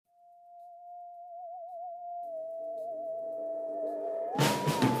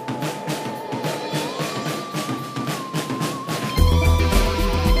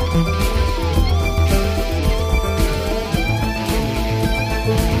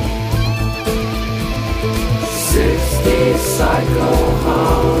Cycle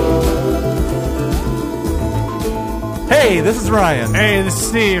Hum. Hey, this is Ryan. Hey, this is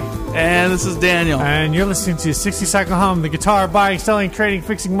Steve. And this is Daniel. And you're listening to 60 Cycle Hum, the guitar buying, selling, trading,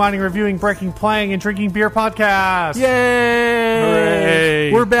 fixing, modding, reviewing, breaking, playing, and drinking beer podcast. Yay!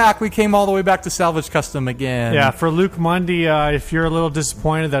 Hooray. We're back. We came all the way back to Salvage Custom again. Yeah, for Luke Mundy, if you're a little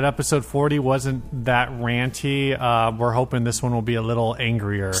disappointed that episode 40 wasn't that ranty, we're hoping this one will be a little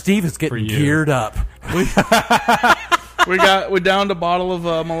angrier. Steve is getting geared up. We're down a bottle of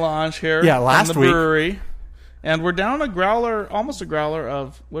Melange here. Yeah, last from the week. brewery. And we're down a growler, almost a growler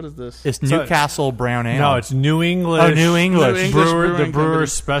of, what is this? It's Newcastle Brown Ale. No, it's New English. Oh, New English. The Brewing Brewer's Company.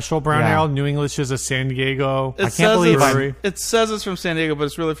 Special Brown Yeah. Ale. New English is a San Diego. It I can't believe brewery. it says it's from San Diego, but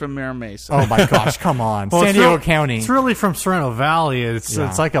it's really from Mira Mesa. Oh my gosh, come on. Well, San it's Diego real- County. It's really from Sorrento Valley. It's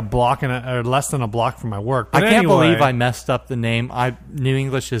Yeah. like a block or less than a block from my work. I But can't anyway, believe I messed up the name. New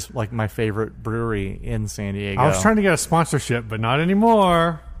English is like my favorite brewery in San Diego. I was trying to get a sponsorship, but not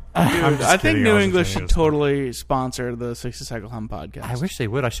anymore. I'm just I think kidding. New wasn't English trying should to get a totally sponsor the 60 Cycle Hum podcast. I wish they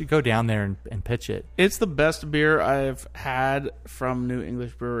would. I should go down there and pitch it. It's the best beer I've had from New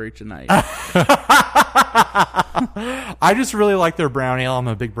English Brewery tonight. I just really like their brown ale. I'm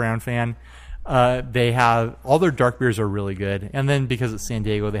a big brown fan. They have all their dark beers are really good, and then because it's San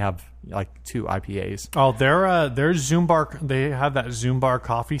Diego, they have like 2 IPAs. Oh, their Zoom Bar. They have that Zoom Bar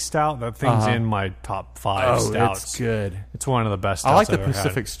coffee stout. That thing's in my top 5 stouts. It's good. It's one of the best. I like stouts the I've ever had.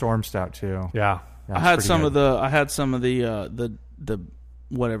 Pacific Storm Stout too. Yeah. Yeah, I it's had pretty some good. of the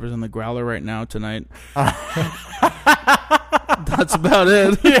whatever's in the growler right now tonight. That's about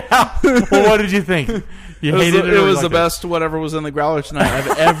it. Yeah. Well, what did you think? You hated it. It or was liked the best whatever was in the growler tonight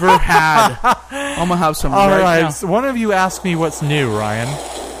I've ever had. I'm gonna have some All right right. now. So one of you asked me what's new, Ryan.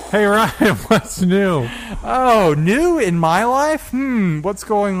 Hey Ryan, what's new? Oh, new in my life? What's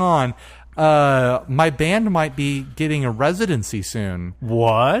going on? My band might be getting a residency soon.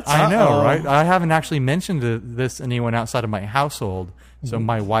 What? I know, Uh-oh. right? I haven't actually mentioned this to anyone outside of my household. So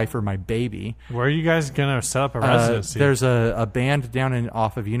my wife or my baby. Where are you guys gonna set up a residency? There's a band down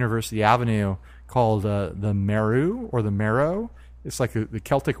off of University Avenue called the Meru or the Marrow. It's like the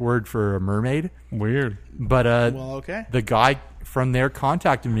Celtic word for a mermaid. Weird. But Well, okay. the guy from there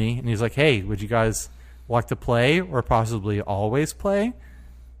contacted me, and he's like, hey, would you guys like to play or possibly always play?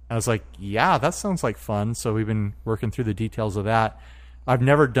 I was like, yeah, that sounds like fun. So we've been working through the details of that. I've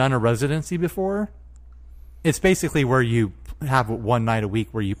never done a residency before. It's basically where you have one night a week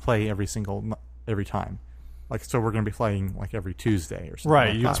where you play every time. Like, so we're going to be playing like every Tuesday or something. Right.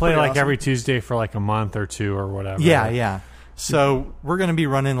 like You that. play pretty like awesome. every Tuesday for like a month or 2 or whatever. Yeah, yeah. So we're going to be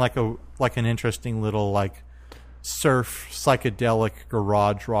running like an interesting little like surf psychedelic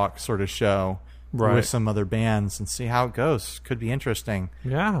garage rock sort of show Right. with some other bands and see how it goes. Could be interesting.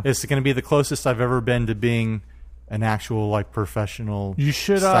 Yeah. It's going to be the closest I've ever been to being an actual like professional You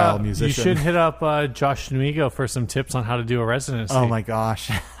should style musician. you should hit up Josh Nemigo for some tips on how to do a residency. Oh my gosh,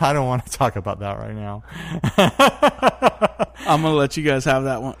 I don't want to talk about that right now. I'm gonna let you guys have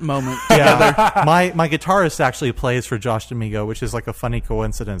that one moment. Yeah, my guitarist actually plays for Josh D'Amigo, which is like a funny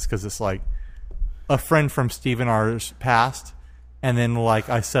coincidence because it's like a friend from Steve and ours passed, and then like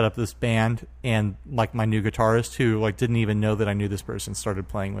I set up this band, and like my new guitarist who like didn't even know that I knew this person started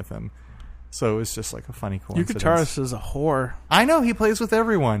playing with him. So it was just like a funny Your coincidence. guitarist is a whore. I know he plays with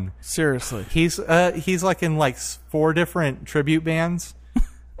everyone. Seriously. He's like in like 4 different tribute bands,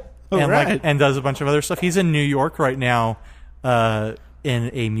 and right. like and does a bunch of other stuff. He's in New York right now, in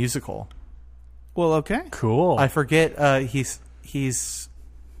a musical. Well, okay. Cool. I forget. He's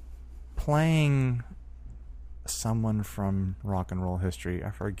playing someone from rock and roll history.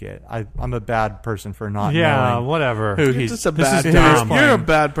 I forget. I'm a bad person for not yeah, knowing whatever. who You're he's. just a this bad is person. dumb. You're a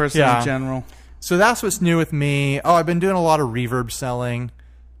bad person Yeah. in general. So that's what's new with me. Oh, I've been doing a lot of reverb selling.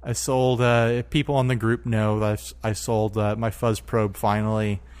 I sold. People on the group know that I sold my fuzz probe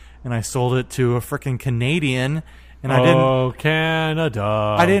finally, and I sold it to a freaking Canadian. And Oh, Canada.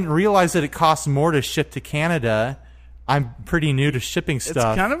 I didn't realize that it costs more to ship to Canada. I'm pretty new to shipping It's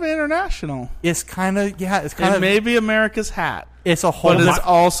stuff. kind of international. It's kind of It's kind It of. may be America's hat, It's a whole. but it's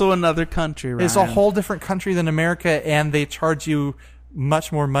also another country, Ryan. It's a whole different country than America, and they charge you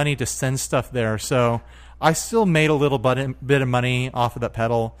much more money to send stuff there. So I still made a little bit of money off of that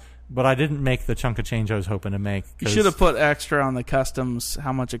pedal, but I didn't make the chunk of change I was hoping to make. You should have put extra on the customs,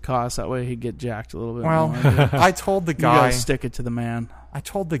 how much it costs. That way he'd get jacked a little bit Well, more. I told the You gotta guy. stick it to the man. I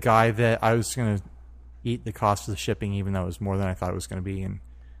told the guy that I was going to eat the cost of the shipping, even though it was more than I thought it was going to be, and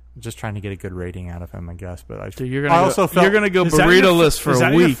I'm just trying to get a good rating out of him, I guess. But So you're I gonna also go, felt you're gonna go Is that burrito your- list for is a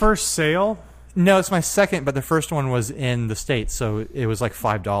that week. your first sale? No, it's my second, but the first one was in the States, so it was like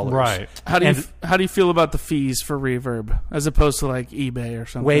 $5. Right. How do you feel about the fees for Reverb as opposed to like eBay or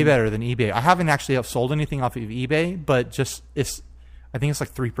something? Way better than eBay. I haven't actually sold anything off of eBay, but I think it's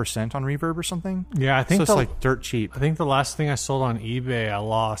like 3% on Reverb or something. Yeah, I think so. It's like dirt cheap. I think the last thing I sold on eBay,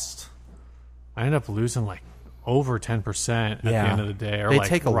 I ended up losing like over 10% at the end of the day. Or They like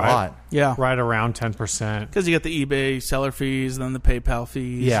take a lot. Yeah. Right around 10%. Because you got the eBay seller fees, then the PayPal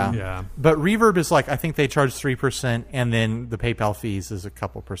fees. Yeah. Yeah. But Reverb is like, I think they charge 3%, and then the PayPal fees is a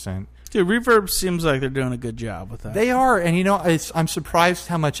couple percent. Dude, Reverb seems like they're doing a good job with that. They are, and I'm surprised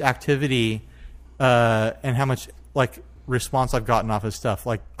how much activity and how much like response I've gotten off of stuff.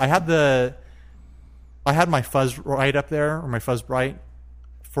 Like I had my Fuzz Bright up there, or my Fuzz Bright,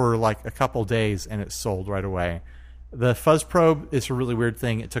 for like a couple days, and it sold right away. The Fuzz Probe is a really weird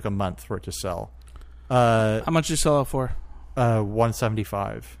thing. It took a month for it to sell. How much did you sell it for?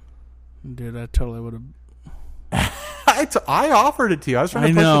 $175. Dude, I totally would have. I offered it to you. I was trying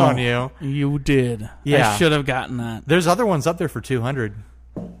to push it on you. You did. Yeah. I should have gotten that. There's other ones up there for $200.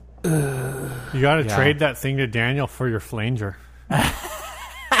 You got to trade that thing to Daniel for your flanger.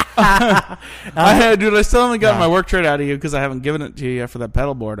 I still haven't gotten my work trade out of you because I haven't given it to you yet for that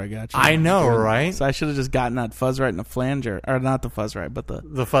pedal board I got you. I know, right? So I should have just gotten that Fuzz Right and the flanger. Or not the Fuzz Right, but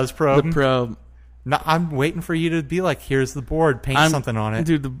the Fuzz Probe. The Probe. No, I'm waiting for you to be like, here's the board, paint something on it.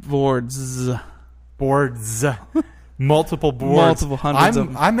 Dude, the boards. Multiple boards. Multiple hundreds of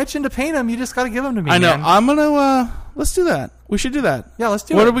them. I'm itching to paint them. You just got to give them to me, I know. man. I'm going to, let's do that. We should do that. Yeah, let's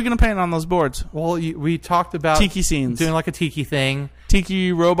do it. What are we going to paint on those boards? Well, we talked about Tiki scenes. doing like a tiki thing.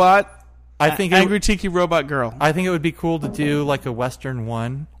 Tiki robot. I think Angry Tiki robot girl. I think it would be cool to do like a Western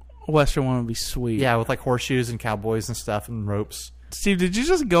one. A Western one would be sweet. Yeah, with like horseshoes and cowboys and stuff and ropes. Steve, did you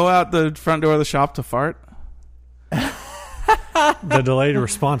just go out the front door of the shop to fart? The delayed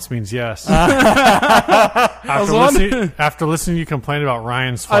response means yes. After listening to you complain about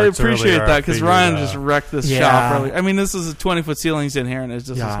Ryan's farts I appreciate earlier, that because figured, Ryan just wrecked this Yeah. shop earlier. I mean, this is a 20-foot ceilings in here, and it's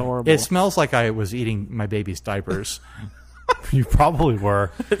just horrible. It smells like I was eating my baby's diapers. You probably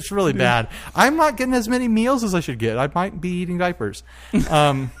were. It's really bad. I'm not getting as many meals as I should get. I might be eating diapers.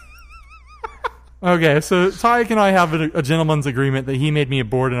 Okay, so Tyke and I have a gentleman's agreement that he made me a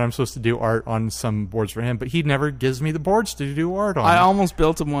board and I'm supposed to do art on some boards for him, but he never gives me the boards to do art on. I almost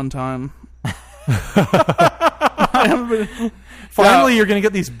built him one time. Finally, you're going to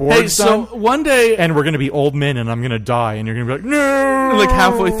get these boards done, one day, and we're going to be old men, and I'm going to die, and you're going to be like, no! like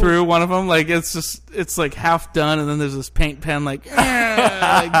halfway through one of them, like it's like half done, and then there's this paint pen like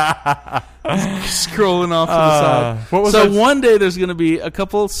scrolling off to the side. One day there's going to be a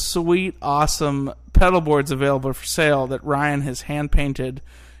couple sweet, awesome pedal boards available for sale that Ryan has hand painted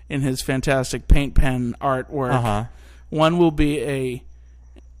in his fantastic paint pen artwork. One will be a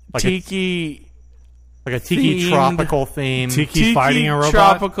tiki. Like a tiki tropical theme. Tiki fighting a robot?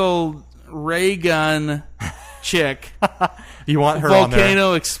 Tropical ray gun chick. You want her on there.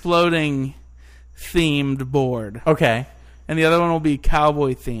 Volcano exploding themed board. Okay. And the other one will be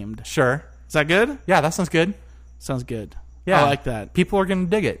cowboy themed. Sure. Is that good? Yeah, that sounds good. Sounds good. Yeah. I like that. People are going to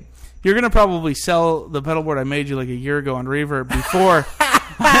dig it. You're going to probably sell the pedal board I made you like a year ago on Reverb before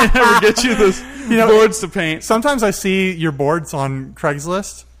I ever get you this boards to paint. Sometimes I see your boards on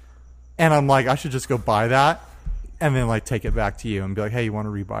Craigslist, and I'm like, I should just go buy that and then like take it back to you and be like, hey, you want to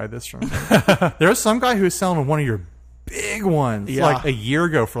rebuy this from me? There was some guy who was selling one of your big ones like a year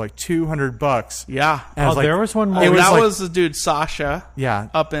ago for like $200. Yeah. And I was like, there was one more. That was the dude Sasha. Yeah.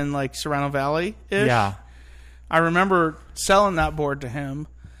 Up in like Serrano Valley. Yeah. I remember selling that board to him,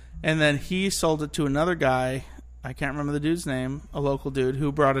 and then he sold it to another guy. I can't remember the dude's name, a local dude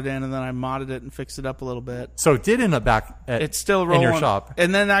who brought it in, and then I modded it and fixed it up a little bit. So it did end up back at it's still rolling in your shop.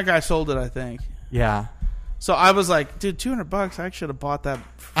 And then that guy sold it, I think. Yeah. So I was like, dude, $200. I should have bought that.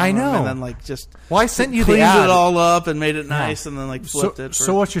 From I him, know. And then like just I sent you the cleaned ad. it all up and made it nice, and then like flipped it.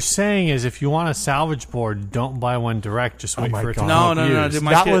 So what you're saying is, if you want a salvage board, don't buy one direct. Just wait my for it to God. come up No, used. dude,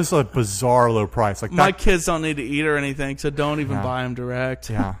 That was a bizarre low price. Like my that, kids don't need to eat or anything, so don't even buy them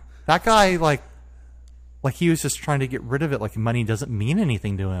direct. yeah. That guy like he was just trying to get rid of it. Like money doesn't mean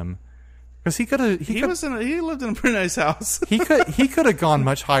anything to him. Because he could have. He lived in a pretty nice house. he could have gone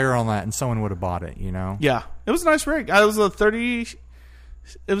much higher on that, and someone would have bought it. You know. Yeah, it was a nice rig. It was a 30.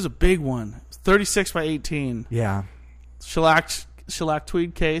 It was a big one, 36 by 18. Yeah. Shellac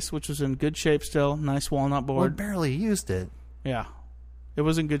tweed case, which was in good shape still. Nice walnut We board. barely used it. Yeah, it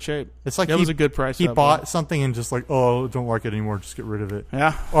was in good shape. It's like it was a good price. He for that bought board. something and just like, oh, don't like it anymore. Just get rid of it.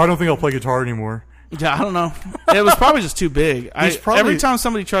 Yeah. Oh, I don't think I'll play guitar anymore. Yeah, I don't know. It was probably just too big. probably- Every time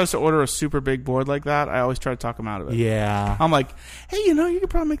somebody tries to order a super big board like that, I always try to talk them out of it. Yeah. I'm like, hey, you could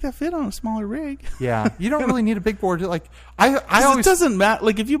probably make that fit on a smaller rig. Yeah. You don't really need a big board. Like I always It doesn't matter.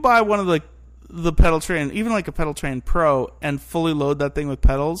 Like if you buy one of the pedal train, even like a pedal train Pro, and fully load that thing with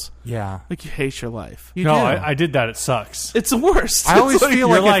pedals, Yeah. like you hate your life. You No, do. I did that. It sucks. It's the worst. I always It's like- feel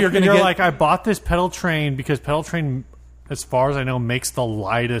You're like if you're going to get like, I bought this pedal train because pedal train, as far as I know, makes the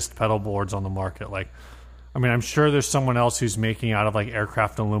lightest pedal boards on the market. Like, I mean, I'm sure there's someone else who's making out of like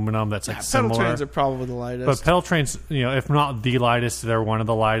aircraft aluminum that's like pedal similar. trains are probably the lightest. But pedal trains, if not the lightest, they're one of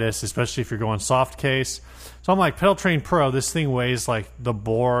the lightest, especially if you're going soft case. So I'm like, pedal train Pro, this thing weighs like the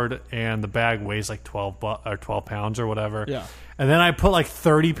board and the bag weighs like 12 pounds or whatever. Yeah. And then I put like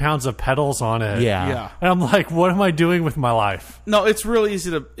 30 pounds of pedals on it. Yeah. And I'm like, what am I doing with my life? No, it's real easy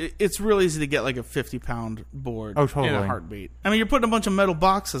to get like a 50-pound board Oh, totally. in a heartbeat. I mean, you're putting a bunch of metal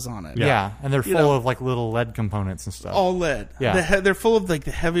boxes on it. Yeah. And they're You full know. of like little lead components and stuff. All lead. Yeah. They're full of like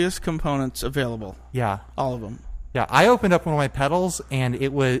the heaviest components available. Yeah. All of them. Yeah. I opened up one of my pedals and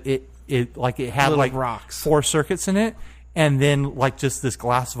it had Little like rocks. 4 circuits in it. And then like just this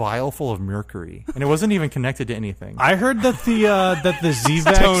glass vial full of mercury. And it wasn't even connected to anything. I heard that the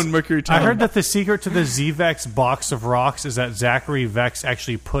ZVEX Tone, mercury tone. I heard that the secret to the ZVEX box of rocks is that Zachary Vex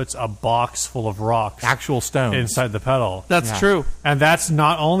actually puts a box full of rocks Actual stones. inside the pedal. That's Yeah. true. And that's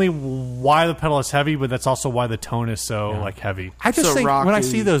not only why the pedal is heavy, but that's also why the tone is so like heavy. I just So think when I rocky.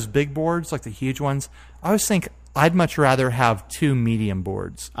 see those big boards, like the huge ones, I always think I'd much rather have 2 medium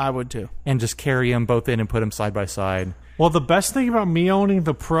boards I would too. and just carry them both in and put them side by side. Well, the best thing about me owning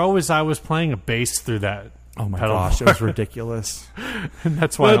the Pro is I was playing a bass through that. Oh my pedal gosh, it was ridiculous. And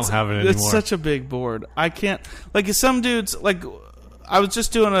that's why I don't have it anymore. It's such a big board. I can't like some dudes like I was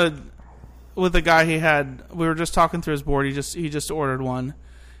just doing with a guy we were just talking through his board. He just ordered one.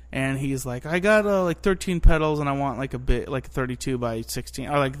 And he's like, I got like 13 pedals, and I want like a bit, like 32 by 16,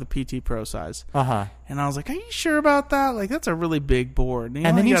 or like the PT Pro size. Uh-huh. And I was like, are you sure about that? Like, that's a really big board. And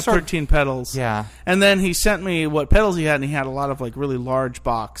then then he he got started- 13 pedals. Yeah. And then he sent me what pedals he had, and he had a lot of like really large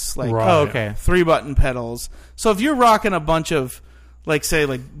box, like Right. Oh, okay. 3-button pedals. So if you're rocking a bunch of, like, say,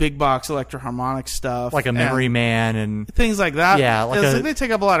 like big box electroharmonic stuff, Like a and Memory Man and things like that, Yeah, like it's a- like they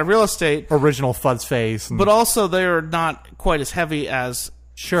take up a lot of real estate, original Fuzz Face. And, but also they're not quite as heavy as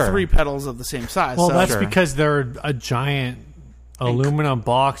sure. 3 pedals of the same size. well, so that's Sure. because they're a giant aluminum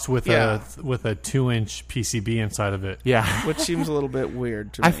box with Yeah. a 2-inch PCB inside of it. Yeah. which seems a little bit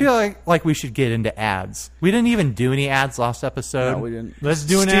weird to me. I feel like we should get into ads. We didn't even do any ads last episode. no, we didn't. Let's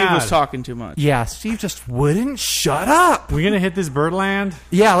do an Steve ad. was talking too much. Yeah, Steve just wouldn't shut up. We gonna hit this Birdland?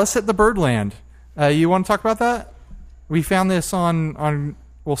 Yeah, let's hit the Birdland. You want to talk about that? We found this on.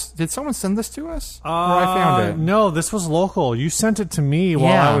 Well, did someone send this to us? Or I found it. No, this was local. You sent it to me while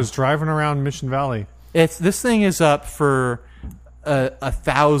Yeah. I was driving around Mission Valley. This thing is up for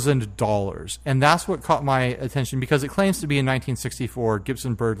 $1,000, and that's what caught my attention because it claims to be a 1964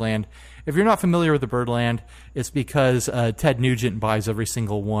 Gibson Birdland. If you're not familiar with the Birdland, it's because Ted Nugent buys every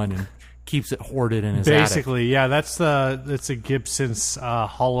single one and keeps it hoarded in his attic. Basically, yeah, that's a Gibson's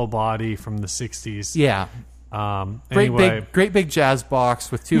hollow body from the 60s. Yeah, Anyway, great big jazz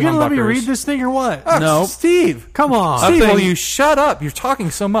box with 2 you gonna let me humbuckers. read this thing or what? Oh, No. Steve. Come on. Steve, think- will you shut up? You're talking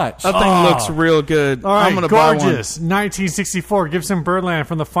so much. That thing Oh. looks real good. All right, I'm gonna buy one. gorgeous. 1964 Gibson Birdland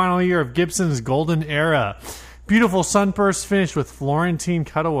from the final year of Gibson's golden era. Beautiful sunburst finish with Florentine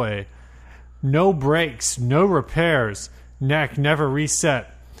cutaway. No breaks, no repairs. Neck never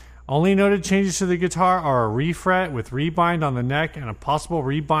reset. Only noted changes to the guitar are a refret with rebind on the neck and a possible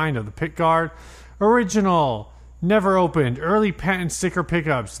rebind of the pickguard. Original, never opened, early patent sticker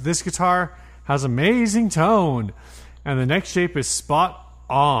pickups. This guitar has amazing tone, and the neck shape is spot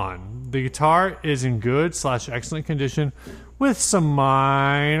on. The guitar is in good/excellent condition with some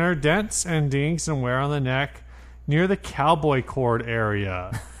minor dents and dings and wear on the neck near the cowboy cord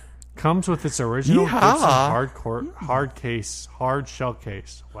area. Comes with its original Yeehaw. Gibson hard shell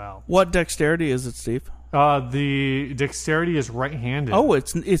case. Wow. What dexterity is it, Steve? The dexterity is right-handed. Oh,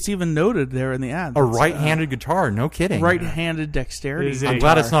 it's even noted there in the ad. A right-handed guitar, no kidding. right-handed dexterity. It is a- I'm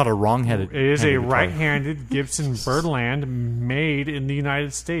glad it's not a wrong-headed. It is a handed guitar. right-handed Gibson Birdland made in the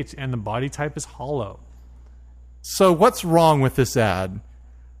United States, and the body type is hollow. So what's wrong with this ad?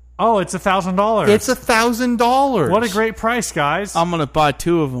 Oh, it's $1,000. It's $1,000. What a great price, guys! I'm gonna buy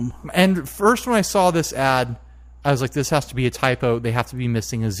 2 of them. And first, when I saw this ad, I was like, "This has to be a typo. They have to be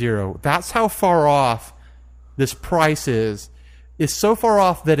missing a 0." That's how far off this price is. It's so far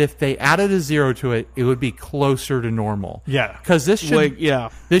off that if they added a 0 to it, it would be closer to normal. Yeah. because this should Yeah,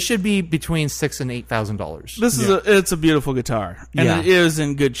 this should be between $6,000 and $8,000. this is it's a beautiful guitar, and Yeah. it is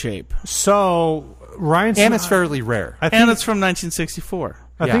in good shape. So, Ryan's and it's fairly rare. I think And it's from 1964.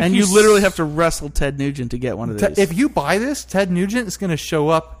 I Yeah. think And you he's- literally have to wrestle Ted Nugent to get one of these. If you buy this, Ted Nugent is going to show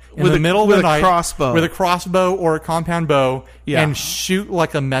up in With the a- middle of with the a night crossbow. with a crossbow or a compound bow Yeah. and shoot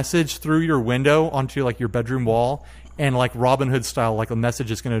like a message through your window onto like your bedroom wall, and like Robin Hood style, like a message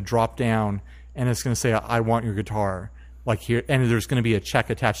is going to drop down and it's going to say, "I want your guitar." Like here, and there's going to be a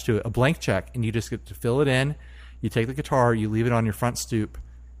check attached to it, a blank check, and you just get to fill it in. You take the guitar, you leave it on your front stoop.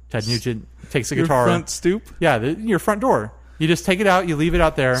 Ted Nugent takes the Your guitar. front stoop? Yeah, your front door. You just take it out, you leave it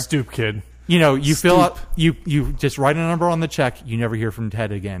out there. Stoop kid. You know, you fill out, you just write a number on the check. You never hear from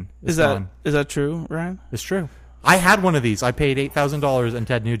Ted again. It's Is that gone. is that true, Ryan? It's true. I had one of these. I paid $8,000, and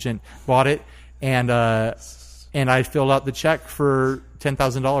Ted Nugent bought it, and I filled out the check for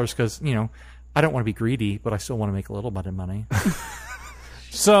 $10,000 because I don't want to be greedy, but I still want to make a little bit of money.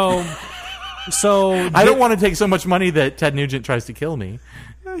 So I don't want to take so much money that Ted Nugent tries to kill me.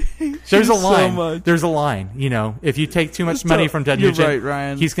 There's a so line. much. There's a line. If you take too much money from Ted You're Nugent, right,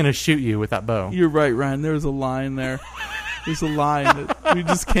 Ryan. he's going to shoot you with that bow. You're right, Ryan. There's a line there. There's a line that we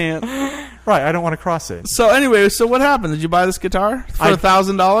just can't. Right. I don't want to cross it. So anyway, so what happened? Did you buy this guitar for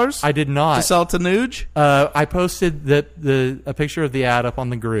 $1,000? I did not. To sell to Nuge? I posted a picture of the ad up on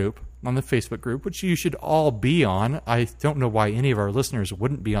the group, on the Facebook group, which you should all be on. I don't know why any of our listeners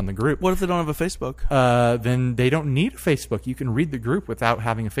wouldn't be on the group. What if they don't have a Facebook? Then they don't need a Facebook. You can read the group without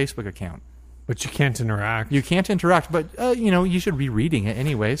having a Facebook account. but you can't interact. You can't interact, but you should be reading it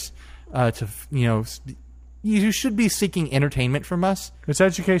anyways. You should be seeking entertainment from us It's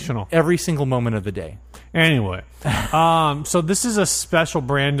educational. every single moment of the day. Anyway, so this is a special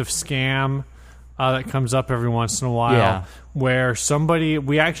brand of scam that comes up every once in a while, Yeah. where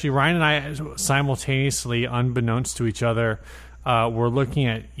Ryan and I simultaneously, unbeknownst to each other, were looking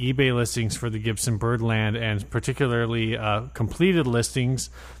at eBay listings for the Gibson Birdland, and particularly completed listings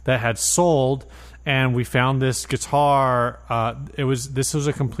that had sold. And we found this guitar. This was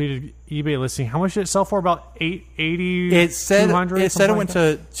a completed eBay listing. How much did it sell for? About $880. It said 200, it something went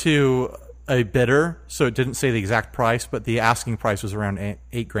like to a bidder, so it didn't say the exact price, but the asking price was around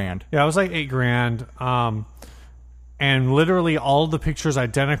 $8,000. Yeah, it was like $8,000. And literally all of the pictures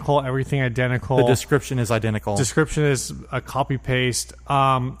identical, everything identical. The description is identical. Description is a copy paste.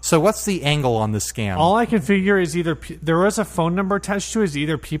 So what's the angle on this scam? All I can figure is either there was a phone number attached to it. Is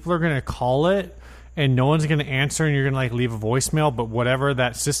either people are going to call it and no one's going to answer, and you're going to leave a voicemail. But whatever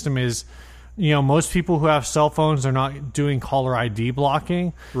that system is, most people who have cell phones are not doing caller ID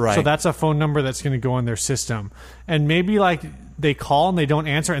blocking. Right. So that's a phone number that's going to go in their system, and maybe they call and they don't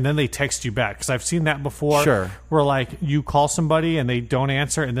answer, and then they text you back, because I've seen that before. Sure. Where you call somebody and they don't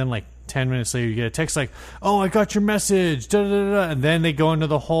answer, and then 10 minutes later you get a text "Oh, I got your message," da, da, da, da. And then they go into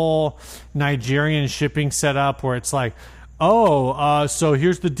the whole Nigerian shipping setup where it's so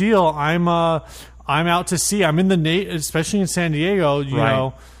here's the deal. I'm out to sea. I'm in the Navy, especially in San Diego. You Right.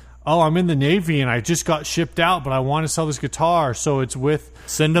 know, I'm in the Navy and I just got shipped out, but I want to sell this guitar, so it's with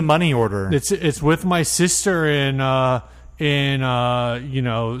Send a money order. it's with my sister in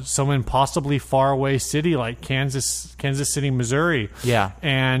some impossibly far away city like Kansas City, Missouri. Yeah.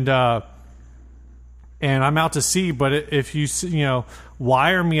 And I'm out to sea, but if you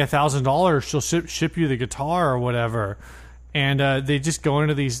wire me $1,000, she'll ship you the guitar or whatever. And they just go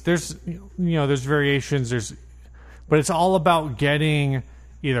into these. There's variations. But it's all about getting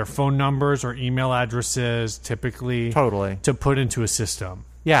either phone numbers or email addresses, typically, Totally. to put into a system.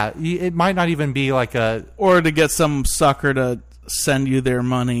 Yeah, it might not even be like a... Or to get some sucker to send you their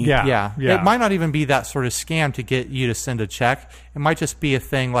money. Yeah. It might not even be that sort of scam to get you to send a check. It might just be a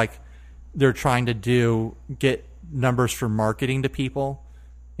thing like they're trying to get numbers for marketing to people.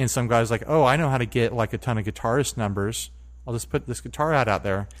 And some guy's like, I know how to get a ton of guitarist numbers. I'll just put this guitar ad out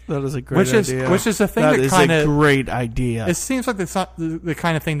there. That is a great idea. Which is a thing that that is kind a of... great idea. It seems like it's not the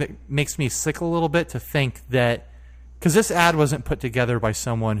kind of thing that makes me sick a little bit to think that... Because this ad wasn't put together by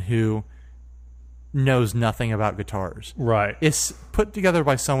someone who knows nothing about guitars. Right. It's put together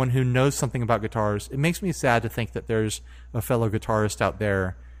by someone who knows something about guitars. It makes me sad to think that there's a fellow guitarist out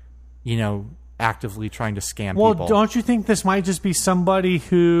there, actively trying to scam Well, people. don't you think this might just be somebody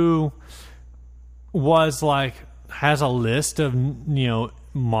who was has a list of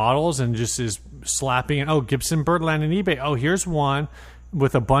models and just is slapping it? Gibson Birdland and eBay. Here's one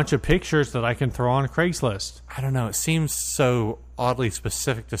with a bunch of pictures that I can throw on Craigslist. I don't know. It seems so oddly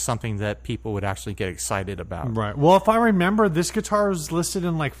specific to something that people would actually get excited about. Right. Well, if I remember, this guitar was listed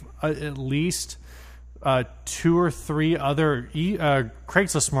in at least 2 or 3 other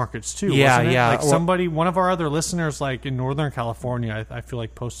Craigslist markets too. Yeah, wasn't it? yeah. One of our other listeners, in Northern California, I feel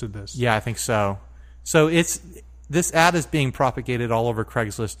posted this. Yeah, I think so. So this ad is being propagated all over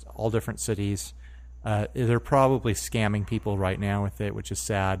Craigslist, all different cities. They're probably scamming people right now with it, which is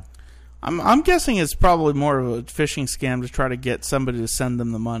sad. I'm guessing it's probably more of a phishing scam to try to get somebody to send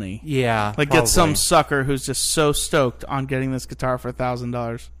them the money. Yeah, Like probably. get some sucker who's just so stoked on getting this guitar for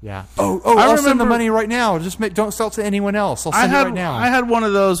 $1,000. Yeah. I I'll send the remember- money right now. Just don't sell it to anyone else. I'll send it right now. I had one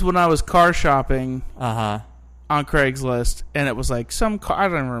of those when I was car shopping Uh-huh. on Craigslist, and it was like some car. I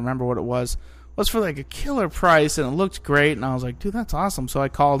don't even remember what it was. It was for like a killer price, and it looked great. And I was like, dude, that's awesome. So I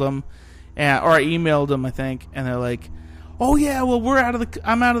called them, or I emailed them, I think, and they're like, oh yeah, well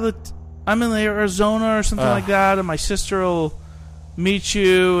I'm in Arizona or something like that, and my sister will meet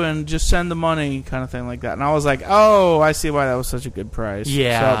you and just send the money, kind of thing like that. And I was like, oh, I see why that was such a good price.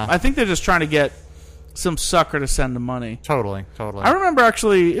 Yeah. So I think they're just trying to get some sucker to send the money. Totally. I remember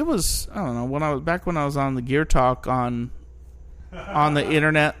actually, it was, I don't know, when I was on the Gear Talk on the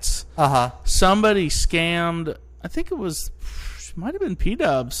internets. Somebody scammed. I think it might have been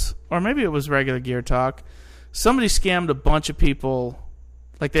P-Dubs, or maybe it was regular Gear Talk. Somebody scammed a bunch of people.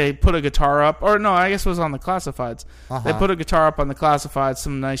 Like they put a guitar up, or no, I guess it was on the classifieds. They put a guitar up on the classifieds,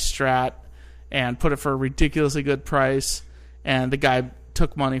 some nice Strat, and put it for a ridiculously good price. And the guy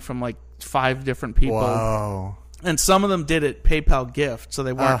took money from like 5 different people. Whoa. And some of them did it PayPal gift, so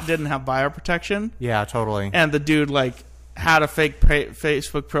they didn't have buyer protection. Yeah, totally. And the dude like had a fake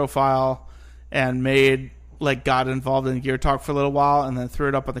Facebook profile and got involved in Gear Talk for a little while, and then threw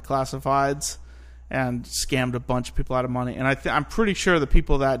it up on the classifieds and scammed a bunch of people out of money. And I'm pretty sure the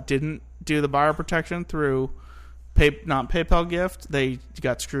people that didn't do the buyer protection through not PayPal gift, they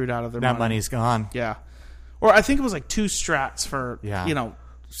got screwed out of their money. That money's gone. Yeah. Or I think it was like 2 Strats for $600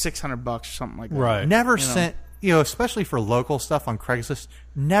 or something like that. Right. Never sent, especially for local stuff on Craigslist,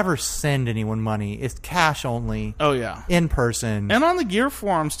 never send anyone money. It's cash only. Oh, yeah. In person. And on the Gear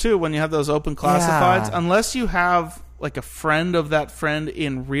forums, too, when you have those open classifieds, unless you have like a friend of that friend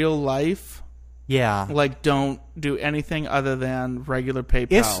in real life, like don't do anything other than regular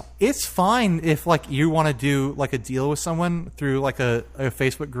PayPal. It's fine if like you want to do like a deal with someone through like a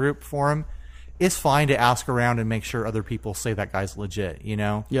Facebook group forum. It's fine to ask around and make sure other people say that guy's legit,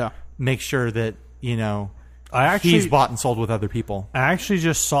 Yeah. Make sure that, he's bought and sold with other people. I actually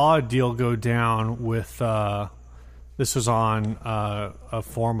just saw a deal go down with. This was on a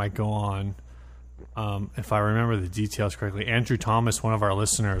forum I go on. If I remember the details correctly, Andrew Thomas, one of our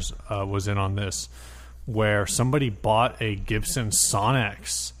listeners, was in on this, where somebody bought a Gibson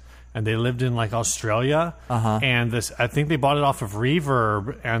Sonex, and they lived in like Australia, and I think they bought it off of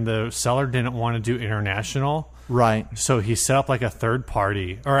Reverb, and the seller didn't want to do international, right? So he set up like a third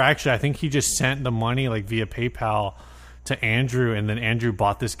party, or actually, I think he just sent the money like via PayPal to Andrew, and then Andrew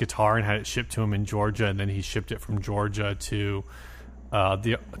bought this guitar and had it shipped to him in Georgia, and then he shipped it from Georgia to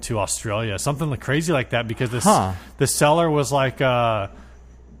Australia, something like crazy like that, because the seller was like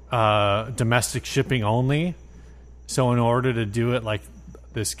domestic shipping only. So in order to do it, like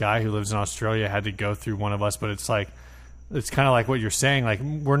this guy who lives in Australia had to go through one of us. But it's kind of like what you're saying. Like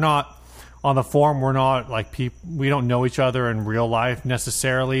we're not on the forum. We're not like we don't know each other in real life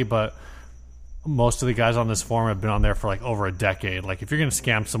necessarily, but most of the guys on this forum have been on there for like over a decade. Like if you're going to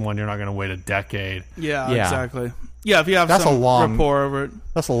scam someone, you're not going to wait a decade. Yeah, exactly. Yeah, if you have some rapport over it.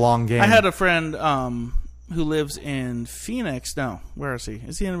 That's a long game. I had a friend who lives in Phoenix. No, where is he?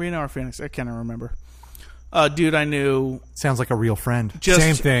 Is he in Reno or Phoenix? I can't remember. Dude I knew. Sounds like a real friend.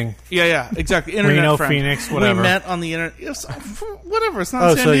 Same thing. Yeah, exactly. Internet Reno, friend. Phoenix, whatever. We met on the internet. Whatever, it's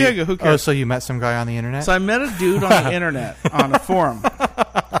not San Diego. Who cares? So you met some guy on the internet? So I met a dude on the internet on a forum.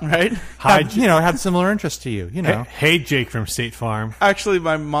 Right? Had similar interests to you. Hey, Jake from State Farm. Actually,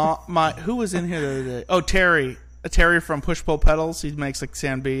 my mom, who was in here the other day? Oh, Terry. Terry from Push Pull Pedals. He makes like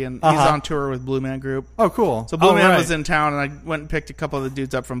San B, and he's on tour with Blue Man Group. Oh, cool. So Blue Man was in town, and I went and picked a couple of the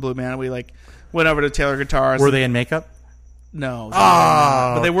dudes up from Blue Man. And we like went over to Taylor Guitars. Were they in makeup? No.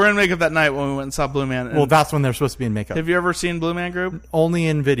 But they were in makeup that night when we went and saw Blue Man. Well, that's when they're supposed to be in makeup. Have you ever seen Blue Man Group? Only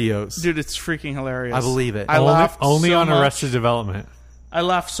in videos. Dude, it's freaking hilarious. I believe it. I laughed only so on much. Arrested Development. I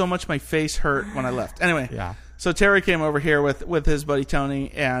laughed so much my face hurt when I left. Anyway. Yeah. So Terry came over here with his buddy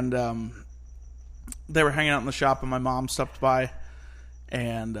Tony, and they were hanging out in the shop, and my mom stopped by,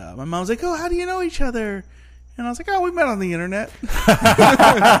 and my mom was like, "Oh, how do you know each other?" And I was like, "Oh, we met on the internet."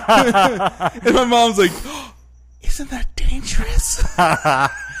 And my mom's like, oh, "Isn't that dangerous?"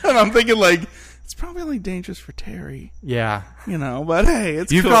 And I'm thinking, like, it's probably only dangerous for Terry. Yeah. But hey,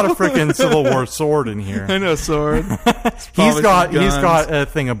 it's You've cool. got a freaking Civil War sword in here. I know, sword. He's got a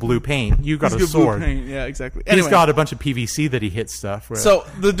thing of blue paint. You got a sword. Blue paint. Yeah, exactly. Anyway. He's got a bunch of PVC that he hits stuff with. So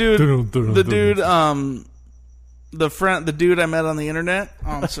the dude, the dude I met on the internet,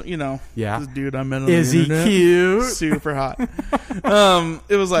 yeah, this dude I met on is the internet. Is he cute? Super hot.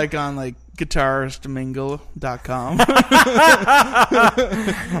 It was like on like guitaristmingle.com.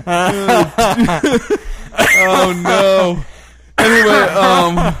 Oh no. Anyway,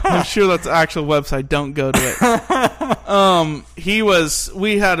 I'm sure that's the actual website. Don't go to it.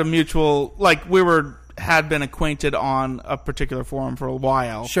 We had a mutual, like had been acquainted on a particular forum for a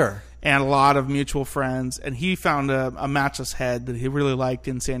while. Sure. And a lot of mutual friends. And he found a matchless head that he really liked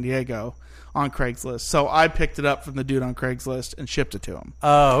in San Diego on Craigslist. So I picked it up from the dude on Craigslist and shipped it to him.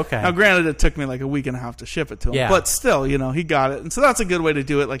 Oh, okay. Now, granted, it took me like a week and a half to ship it to him. Yeah. But still, he got it. And so that's a good way to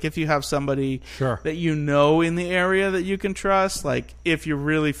do it. Like, if you have somebody Sure. that you know in the area that you can trust, like, if you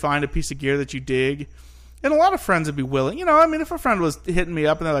really find a piece of gear that you dig, and a lot of friends would be willing. If a friend was hitting me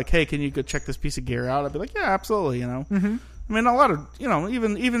up and they're like, hey, can you go check this piece of gear out? I'd be like, yeah, absolutely, Mm-hmm. A lot of,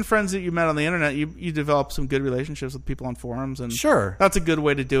 even friends that you met on the internet, you develop some good relationships with people on forums. And Sure. that's a good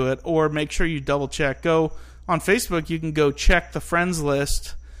way to do it. Or make sure you double check. Go on Facebook, you can go check the friends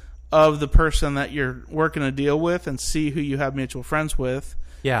list of the person that you're working a deal with and see who you have mutual friends with.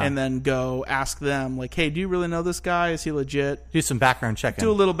 Yeah. And then go ask them, like, hey, do you really know this guy? Is he legit? Do some background checking.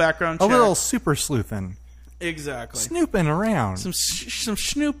 Do a little background check. A little super sleuthing. Exactly. Snooping around. Some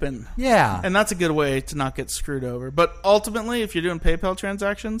snooping. Yeah. And that's a good way to not get screwed over. But ultimately, if you're doing PayPal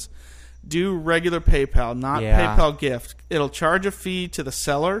transactions, do regular PayPal, not PayPal gift. It'll charge a fee to the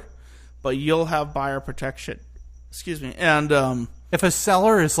seller, but you'll have buyer protection. Excuse me. And if a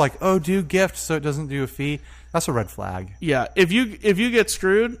seller is like, oh, do gift so it doesn't do a fee, that's a red flag. yeah, if you get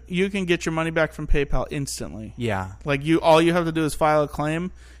screwed, you can get your money back from PayPal instantly. Yeah. Like all you have to do is file a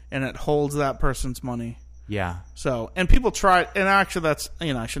claim, and it holds that person's money. Yeah. So, and people try, and actually that's,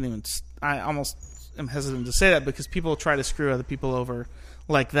 I shouldn't even, I almost am hesitant to say that because people try to screw other people over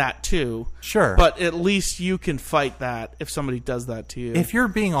like that too. Sure. But at least you can fight that if somebody does that to you. If you're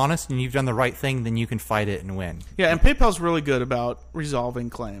being honest and you've done the right thing, then you can fight it and win. Yeah, and PayPal's really good about resolving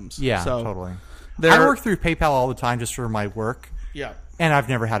claims. Yeah, so totally. I work through PayPal all the time just for my work. Yeah. And I've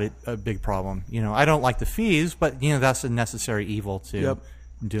never had a big problem. I don't like the fees, but, that's a necessary evil to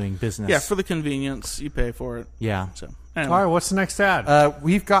doing business. Yeah, for the convenience, you pay for it. Yeah. So, anyway. All right, what's the next ad?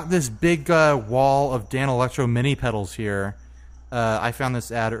 We've got this big wall of Dan Electro mini pedals here. I found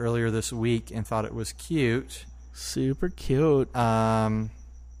this ad earlier this week and thought it was cute. Super cute. Let's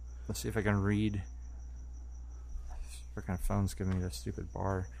see if I can read. What kind of phone's giving me this stupid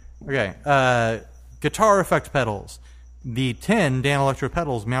bar? Okay. Guitar effect pedals. The 10 Dan Electro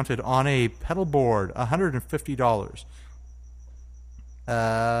pedals mounted on a pedal board, $150.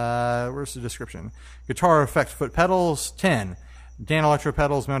 Where's the description? Guitar effect foot pedals, 10. Dan Electro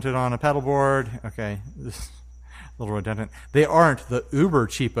pedals mounted on a pedal board. Okay, this is a little redundant. They aren't the uber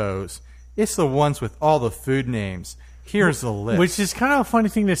cheapos. It's the ones with all the food names. Here's the list. Which is kind of a funny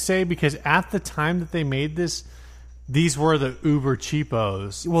thing to say because at the time that they made this, these were the uber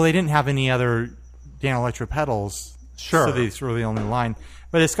cheapos. Well, they didn't have any other Dan Electro pedals. Sure. So these were the only line.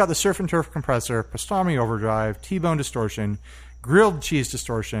 But it's got the Surf and Turf compressor, pastrami overdrive, T-bone distortion, grilled cheese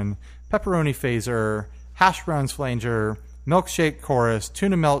distortion, pepperoni phaser, hash browns flanger, milkshake chorus,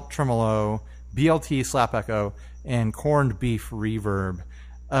 tuna melt tremolo, BLT slap echo, and corned beef reverb.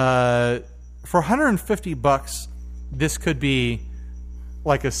 For $150, this could be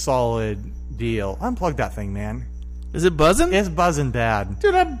like a solid deal. Unplug that thing, man. Is it buzzing? It's buzzing bad.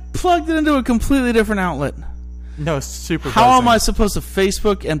 Dude, I plugged it into a completely different outlet. No, it's super How buzzing. am I supposed to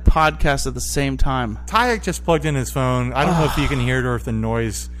Facebook and podcast at the same time? Tyek just plugged in his phone. I don't know if you can hear it or if the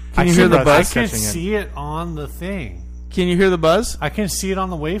noise... Can you hear the I buzz? can see it on the thing. Can you hear the buzz? I can see it on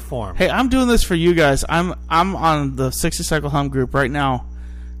the waveform. Hey, I'm doing this for you guys. I'm on the 60 Cycle Hum group right now.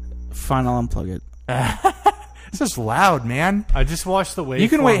 Fine, I'll unplug it. It's just loud, man. I just watched the waveform. You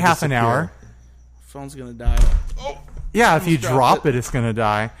can wait half an disappear. hour. Phone's gonna die. Oh, Yeah, if you dropped drop it. it, it's going to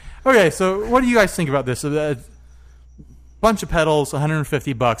die. Okay, so what do you guys think about this? A bunch of pedals,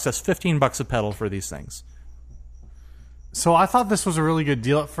 $150. That's $15 a pedal for these things. So I thought this was a really good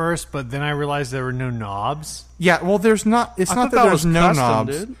deal at first, but then I realized there were no knobs. Yeah, well, there's not. It's I not thought that there's was no custom,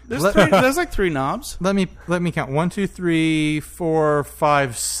 knobs. dude. There's, Let- there's like 3 knobs. Let me count. 1, 2, 3, 4,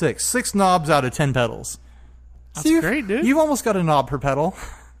 5, 6. 6 knobs out of 10 pedals. That's great, dude. You've almost got a knob per pedal.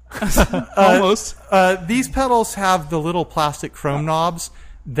 Almost. These pedals have the little plastic chrome knobs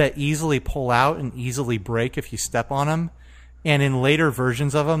that easily pull out and easily break if you step on them. And in later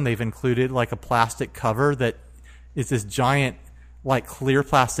versions of them, they've included like a plastic cover that is this giant, like clear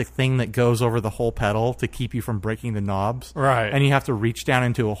plastic thing that goes over the whole pedal to keep you from breaking the knobs. Right. And you have to reach down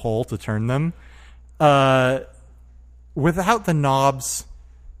into a hole to turn them. Without the knobs,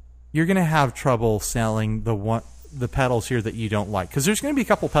 you're going to have trouble selling the pedals here that you don't like. Because there's going to be a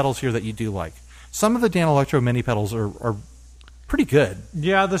couple pedals here that you do like. Some of the Dan Electro mini pedals are pretty good.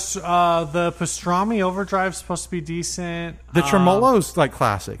 Yeah, the Pastrami Overdrive is supposed to be decent. The tremolo's like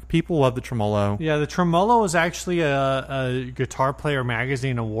classic. People love the tremolo. Yeah, the Tremolo was actually a Guitar Player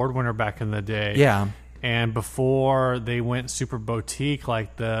Magazine award winner back in the day. Yeah. And before they went super boutique,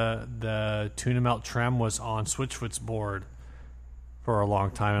 like the Tuna Melt Trem was on Switchfoot's board for a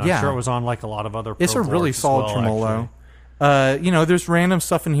long time. And I'm sure it was on like a lot of other. It's a really solid tremolo. There's random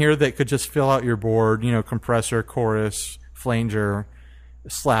stuff in here that could just fill out your board. Compressor, chorus, flanger,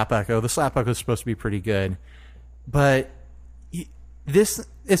 slap echo. The slap echo is supposed to be pretty good, but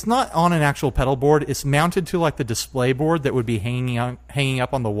it's not on an actual pedal board. It's mounted to like the display board that would be hanging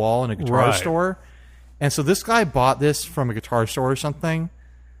up on the wall in a guitar store. And so this guy bought this from a guitar store or something,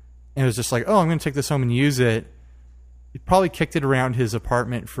 and it was just like, oh, I'm going to take this home and use it. He probably kicked it around his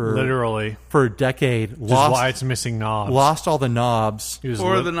apartment for a decade. Which is why it's missing knobs. Lost all the knobs.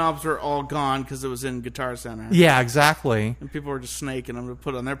 The knobs were all gone because it was in Guitar Center. Yeah, exactly. And people were just snaking them to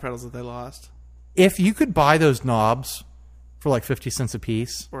put on their pedals that they lost. If you could buy those knobs for like 50 cents a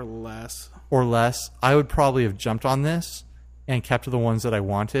piece. Or less, I would probably have jumped on this and kept the ones that I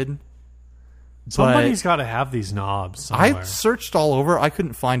wanted. Somebody's got to have these knobs somewhere. I searched all over. I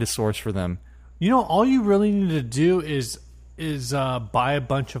couldn't find a source for them. All you really need to do is buy a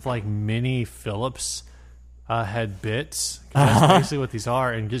bunch of like mini Phillips head bits. 'Cause that's basically what these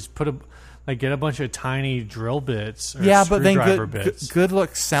are, and just get a bunch of tiny drill bits. Or but then bits. good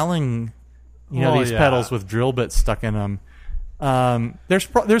luck selling, these pedals with drill bits stuck in them. There's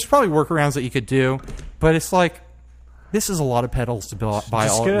probably workarounds that you could do, but it's like this is a lot of pedals to buy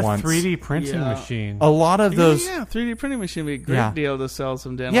all at once. Just get a 3D printing machine. A lot of those. Yeah, 3D printing machine would be a great deal to sell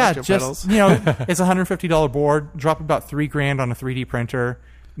some Dan Electro pedals. It's a $150 board. Drop about $3,000 on a 3D printer.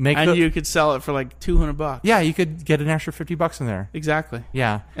 You could sell it for like $200. Yeah, you could get an extra $50 in there. Exactly.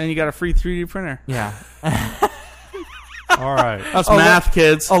 Yeah, and you got a free 3D printer. Yeah. All right. That's math,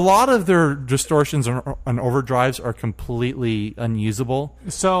 kids. A lot of their distortions and overdrives are completely unusable.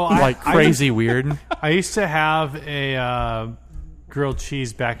 So crazy weird. I used to have a grilled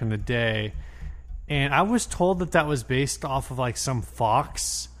cheese back in the day, and I was told that was based off of like some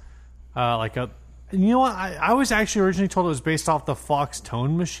Fox, I was actually originally told it was based off the Fox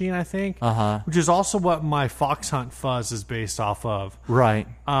Tone Machine, I think, which is also what my Fox Hunt Fuzz is based off of. Right.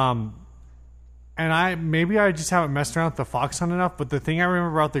 And I just haven't messed around with the Fox Hunt enough, but the thing I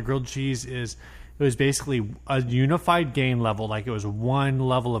remember about the grilled cheese is it was basically a unified gain level, like it was one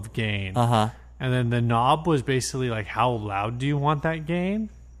level of gain. And then the knob was basically like how loud do you want that gain?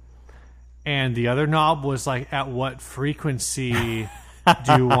 And the other knob was like at what frequency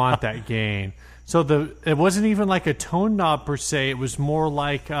do you want that gain? So it wasn't even like a tone knob per se, it was more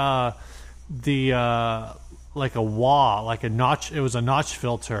like like a wah, like a notch. It was a notch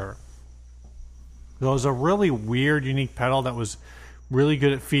filter. It was a really weird, unique pedal that was really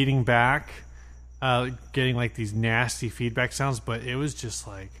good at feeding back, getting like these nasty feedback sounds. But it was just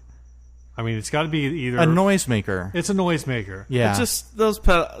like, it's got to be either a noisemaker. It's a noisemaker. Yeah, it's just those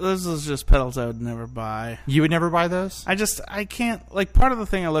are just pedals I would never buy. You would never buy those? I can't. Like, part of the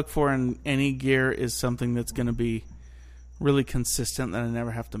thing I look for in any gear is something that's going to be really consistent that I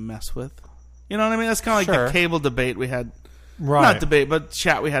never have to mess with. You know what I mean? That's kind of like the cable debate we had. Right. Not debate, but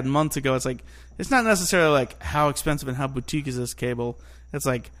chat we had months ago. It's like, it's not necessarily like how expensive and how boutique is this cable. It's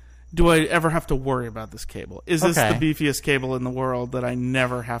like, do I ever have to worry about this cable? Is this the beefiest cable in the world that I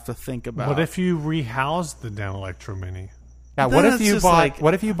never have to think about? What if you rehoused the Dan Electro Mini? Yeah. What if you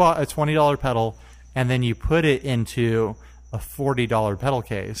bought a $20 pedal and then you put it into a $40 pedal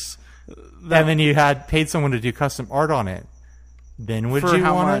case, and then you had paid someone to do custom art on it? Then would you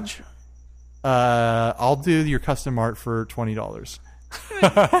how want much? I'll do your custom art for $20.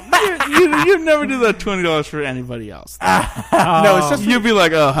 you never do that $20 for anybody else. No, it's just you'd be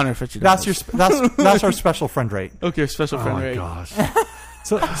like, $150. That's our special friend rate. Okay, special friend rate. Oh my gosh.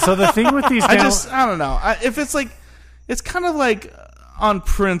 So the thing with these, I don't know. If it's like, it's kind of like on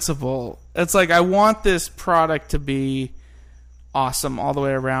principle. It's like, I want this product to be awesome all the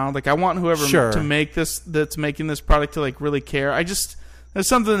way around. Like, I want whoever to make this, that's making this product, to like really care. There's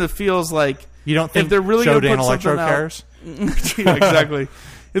something that feels like, you don't think if they're really Joe going to Dan put Electro something cares? Yeah, exactly.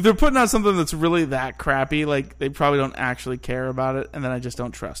 If they're putting out something that's really that crappy, like, they probably don't actually care about it, and then I just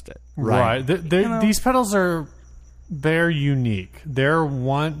don't trust it. Right. These pedals they're unique.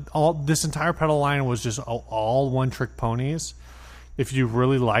 This entire pedal line was just all one-trick ponies. If you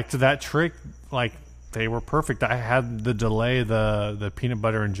really liked that trick, like, they were perfect. I had the delay, the peanut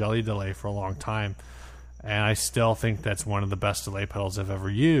butter and jelly delay for a long time, and I still think that's one of the best delay pedals I've ever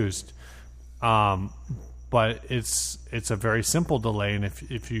used. But it's a very simple delay, and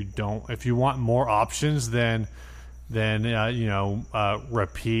if you want more options than then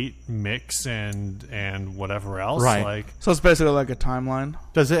repeat, mix, and whatever else. Right. Like, So it's basically like a timeline.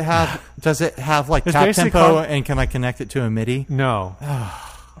 Does it have like It's tap basically tempo, called- and can I connect it to a MIDI? no,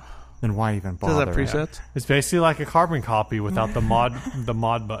 Then why even bother? Does it have presets? it's basically like a carbon copy without the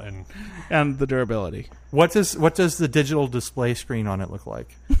mod button. And the durability. What does the digital display screen on it look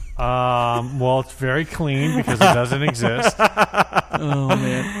like? Well, it's very clean because it doesn't exist. Oh,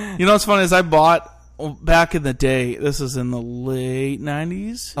 man. You know what's funny is I bought, back in the day, this is in the late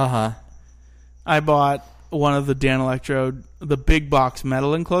 90s, I bought one of the Dan Electrode, the big box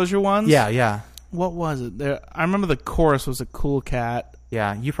metal enclosure ones. Yeah. What was it? I remember the chorus was a Cool Cat.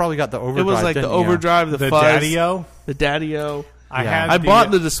 Yeah, you probably got the overdrive. It was like the didn't you? overdrive, the The fuzz, Daddy-O. the Daddy-O. Yeah. I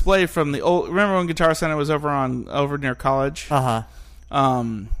bought the display from the old. Remember when Guitar Center was over near college?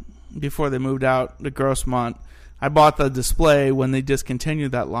 Before they moved out to Grossmont, I bought the display when they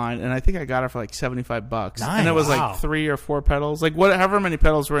discontinued that line, and I think I got it for like $75. And it was Wow. like 3 or 4 pedals, like however many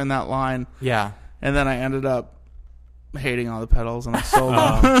pedals were in that line. Yeah. And then I ended up hating all the pedals, and I sold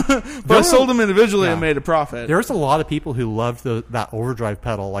them. But I sold them individually and made a profit. There was a lot of people who loved that overdrive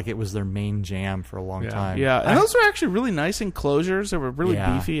pedal like it was their main jam for a long time. Yeah, and those were actually really nice enclosures. They were really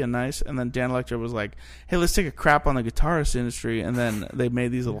Yeah. beefy and nice. And then Dan Electrode was like, "Hey, let's take a crap on the guitarist industry." And then they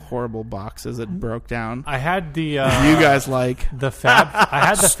made these little horrible boxes that broke down. I had the You guys like the Fab. I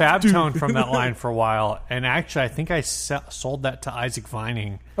had the Fab Tone from that line for a while, and actually, I think I sold that to Isaac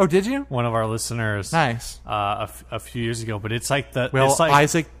Vining, Oh, did you? one of our listeners, Nice. a few years ago. But it's like Well, it's like,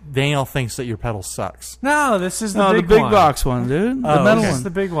 Isaac Daniel thinks that your pedal sucks. no, this is the no, big the big one. box one, dude. The Oh, metal okay. This one. is the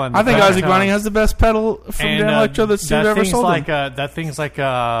big one. I think The Isaac Fab Vining Tone. has the best pedal from Dan Electrode that's that ever thing's sold. like that thing's like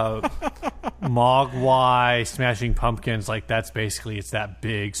a Mogwai Smashing Pumpkins. Like that's basically it's that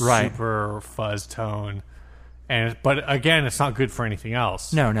big Right. super fuzz tone, but again, it's not good for anything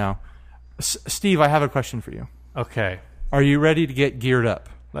else. No. Steve, I have a question for you. Okay, Are you ready to get geared up?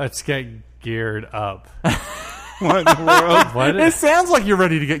 let's get geared up. What in the world? What? It sounds like you're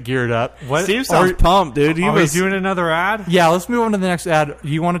ready to get geared up. What? Steve sounds pumped, dude. He Are we was doing another ad? Yeah, let's move on to the next ad.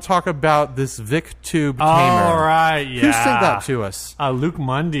 You want to talk about this Vic Tube Tamer? All right, yeah. Who sent that to us? Luke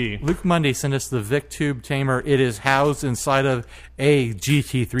Mundy. Luke Mundy sent us the Vic Tube Tamer. It is housed inside of a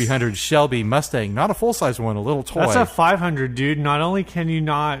GT300 Shelby Mustang, not a full-size one, a little toy. That's a 500, dude. Not only can you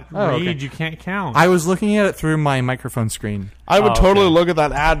not read, okay. you can't count. I was looking at it through my microphone screen. I would Oh, totally okay. look at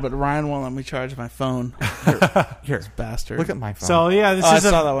that ad, but Ryan won't let me charge my phone. Here, Bastard. look at my phone. so yeah, this I is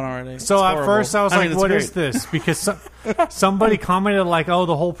saw that one already. So It's at horrible. first I was like, mean, it's "What great. is this?" Because somebody commented like, "Oh,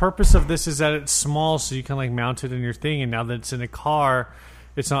 the whole purpose of this is that it's small, so you can like mount it in your thing." And now that it's in a car,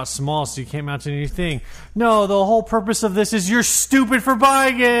 it's not small, so you can't mount it in your thing. No, the whole purpose of this is you're stupid for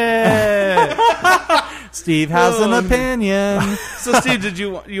buying it. Steve has an opinion. So, Steve, did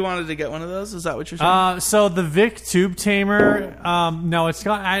you wanted to get one of those? Is that what you're saying? So the Vic Tube Tamer, no, it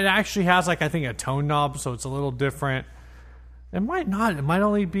actually has like I think a tone knob, so it's a little different. It might not. It might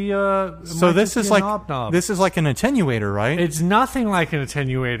only be a. So this is like knob. this is like an attenuator, right? It's nothing like an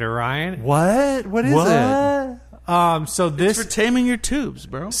attenuator, Ryan. What? What is it? So this. For taming your tubes,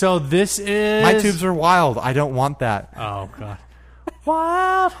 bro. So this is My tubes are wild. I don't want that. Oh god.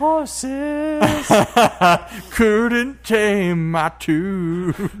 Wild horses. Couldn't tame my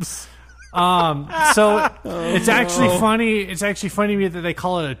tubes. So it's actually funny. It's actually funny to me that they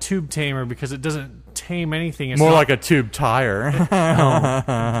call it a tube tamer because it doesn't tame anything. It's More not- like a tube tire.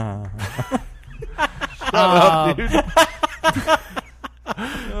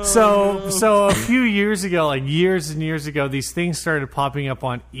 So a few years ago, like years and years ago, these things started popping up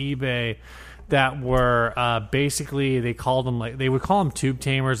on eBay that were basically they would call them tube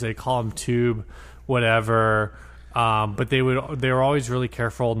tamers. They call them tube whatever. But they were always really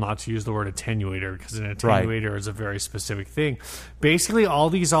careful not to use the word attenuator because an attenuator is a very specific thing. Basically, all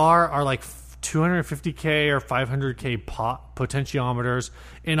these are like 250K or 500K potentiometers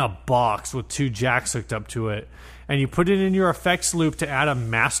in a box with 2 jacks hooked up to it, and you put it in your effects loop to add a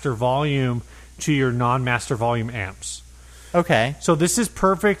master volume to your non-master volume amps. Okay. So this is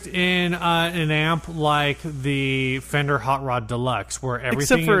perfect in an amp like the Fender Hot Rod Deluxe, where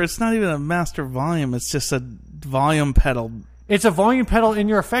everything Except for it's not even a master volume. It's just a volume pedal. it's a volume pedal in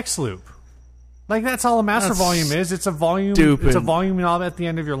your effects loop. Like that's all a master That's volume is. It's a volume. stupid. It's a volume knob at the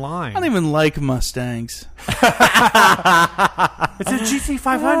end of your line. I don't even like Mustangs. It's a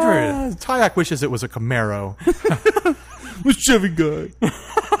GT500. Tyak wishes it was a Camaro. With Chevy guy.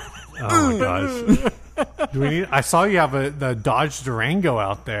 Oh my gosh. I saw you have the Dodge Durango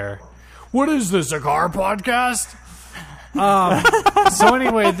out there. What is this, a car podcast? So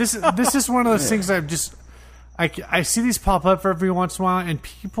anyway, this is one of those things I see these pop up every once in a while, and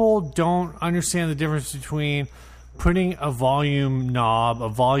people don't understand the difference between putting a volume knob, a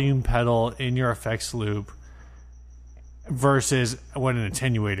volume pedal in your effects loop versus what an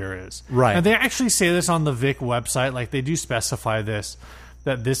attenuator is. Right. And they actually say this on the Vic website. Like, they do specify this,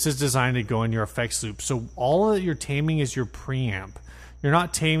 that this is designed to go in your effects loop. So all that you're taming is your preamp. You're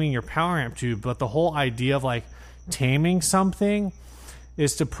not taming your power amp tube, but the whole idea of like taming something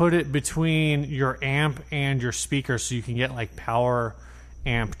is to put it between your amp and your speaker so you can get like power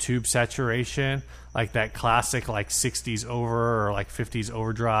amp tube saturation, like that classic like 60s over or like 50s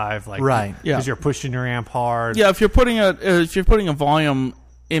overdrive, like Right. because you're pushing your amp hard. Yeah, if you're putting a volume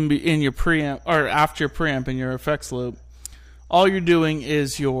in your preamp or after your preamp in your effects loop, all you're doing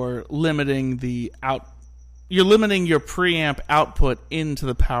is you're limiting your preamp output into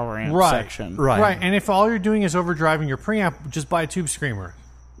the power amp section. Right. And if all you're doing is overdriving your preamp, just buy a tube screamer.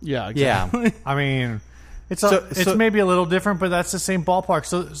 Yeah, exactly. Yeah. I mean, it's So- maybe a little different, but that's the same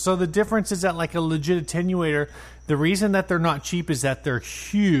ballpark. So the difference is that like a legit attenuator, the reason that they're not cheap is that they're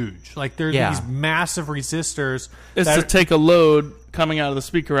huge. Like they're Yeah. these massive resistors. It's that to take a load coming out of the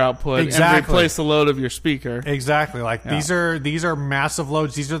speaker output and Exactly. replace the load of your speaker. Exactly. Like these are massive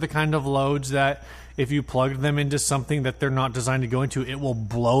loads. These are the kind of loads that if you plug them into something that they're not designed to go into, it will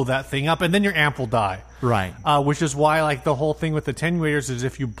blow that thing up, and then your amp will die. Right. Which is why, like, the whole thing with attenuators is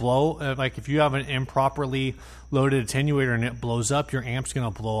if you blow, like, if you have an improperly loaded attenuator and it blows up, your amp's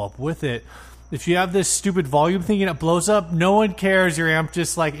going to blow up with it. If you have this stupid volume thing and it blows up, no one cares. Your amp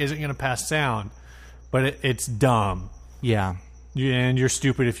just, like, isn't going to pass sound. But it's dumb. Yeah. And you're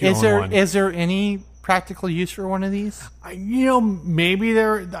stupid if you Is own there one. is there any practical use for one of these? You know, maybe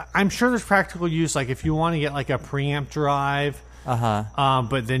I'm sure there's practical use. Like, if you want to get, like, a preamp drive,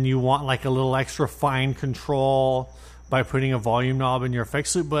 but then you want, like, a little extra fine control by putting a volume knob in your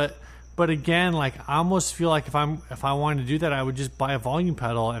effects loop. But again, like, I almost feel like if I wanted to do that, I would just buy a volume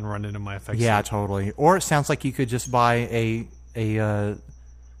pedal and run it in my effects Yeah, loop. totally. Or it sounds like you could just buy a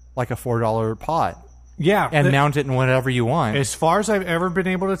like a $4 pot Yeah. and mount it in whatever you want. As far as I've ever been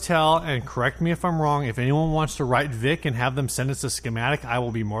able to tell, and correct me if I'm wrong, if anyone wants to write Vic and have them send us a schematic, I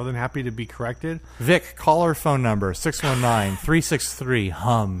will be more than happy to be corrected. Vic, call our phone number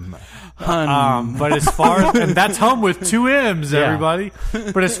 619-363-HUM. But as far as, and that's hum with two M's, Yeah. everybody.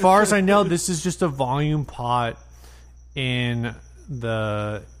 But as far as I know, this is just a volume pot in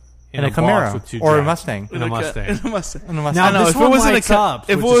the In a box Camaro with two or a jacks. Mustang. In a Mustang. In a Mustang. In a Mustang. Now, I know, this if it one was in lights a up,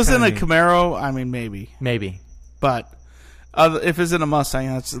 if it which is was in a kinda neat. Camaro, I mean maybe. Maybe. But if it's in a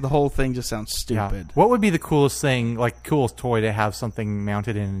Mustang, the whole thing just sounds Yeah. stupid. What would be the coolest thing, like coolest toy to have something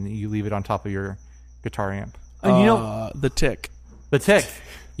mounted in and you leave it on top of your guitar amp? And you know, The Tick The Tick.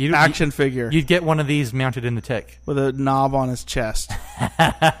 action figure You'd get one of these mounted in the Tick. with a knob on his chest.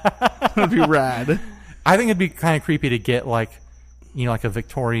 That'd be rad. I think it'd be kind of creepy to get like a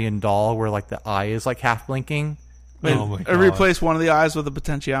Victorian doll where like the eye is like half blinking. oh my Or God. replace one of the eyes with a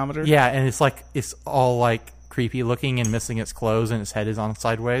potentiometer. Yeah, and it's all like creepy looking and missing its clothes and its head is on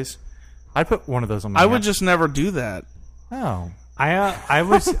sideways. I'd put one of those on my I would amp. just never do that. Oh. I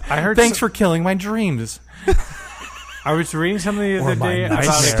heard. Thanks for killing my dreams. I was reading something the Or other my day about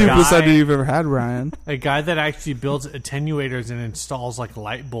nightmare. a Stupidest guy, idea you've ever had, Ryan. a guy that actually builds attenuators and installs like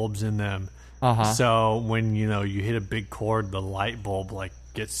light bulbs in them. Uh-huh. So when you hit a big chord, the light bulb like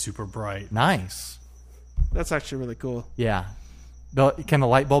gets super bright. Nice. That's actually really cool. Yeah. Can the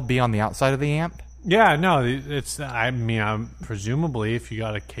light bulb be on the outside of the amp? Yeah, no, it's. I mean, presumably, if you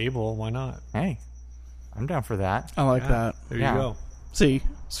got a cable, why not? Hey, I'm down for that. I like that. There Yeah. you go. See,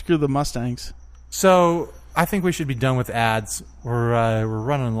 screw the Mustangs. So I think we should be done with ads. We're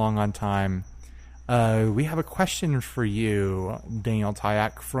running long on time. We have a question for you, Daniel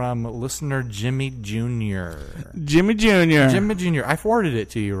Tyak, from listener Jimmy Jr. Jimmy Jr. Jimmy Jr. I forwarded it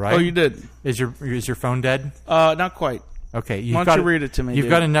to you, right? Oh, you did? Is your phone dead? Not quite. Okay, Why don't you read it to me, You've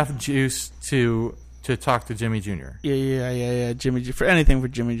dude? got enough juice to talk to Jimmy Jr. Yeah. Jimmy for anything for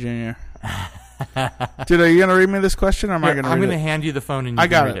Jimmy Jr. Dude, are you gonna read me this question, or am I Here, gonna? I'm read going to it? hand you the phone and you I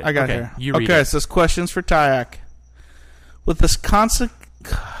got can read it. I got okay, it here. You read okay, it. it says questions for Tyak. With this constant,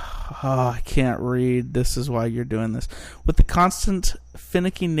 I can't read. This is why you're doing this. With the constant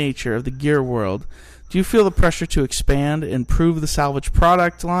finicky nature of the gear world, do you feel the pressure to expand, improve the salvage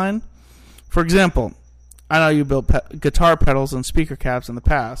product line? For example, I know you built guitar pedals and speaker caps in the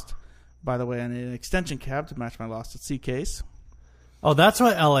past. By the way, I need an extension cab to match my Lost at Sea case. Oh, that's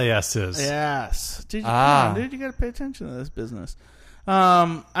what LAS is. Yes. Come on, dude, you got to pay attention to this business.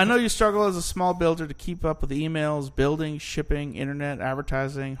 I know you struggle as a small builder to keep up with emails, building, shipping, internet,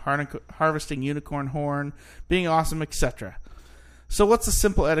 advertising, harvesting unicorn horn, being awesome, etc. So what's the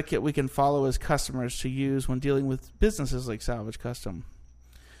simple etiquette we can follow as customers to use when dealing with businesses like Salvage Custom?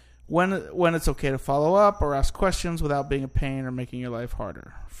 when it's okay to follow up or ask questions without being a pain or making your life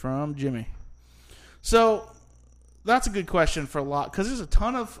harder. From Jimmy. So that's a good question for a lot, because there's a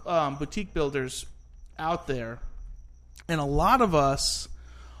ton of boutique builders out there, and a lot of us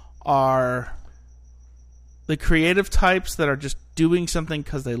are the creative types that are just doing something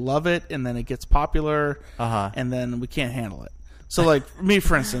because they love it, and then it gets popular, and then we can't handle it. So, like me,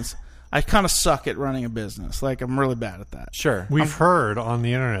 for instance, I kind of suck at running a business. Like, I'm really bad at that. Sure. We've heard on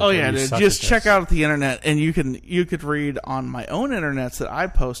the internet. Oh that yeah, you dude. suck Just at check this. out the internet, and you could read on my own internets that I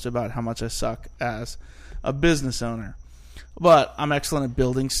post about how much I suck as a business owner. But I'm excellent at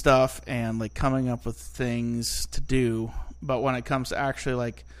building stuff and like coming up with things to do. But when it comes to actually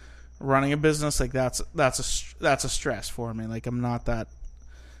like running a business, like that's a stress for me. Like, I'm not that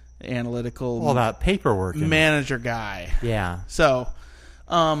analytical. All that paperwork. Manager guy. Yeah. So,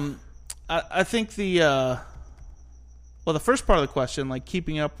 I think the first part of the question, like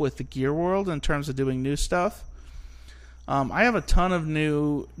keeping up with the gear world in terms of doing new stuff, I have a ton of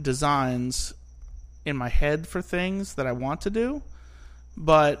new designs in my head for things that I want to do,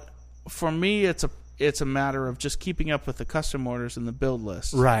 but for me, it's a matter of just keeping up with the custom orders and the build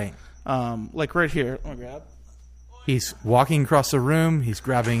list. Right. Like right here. I'm gonna grab He's walking across the room. He's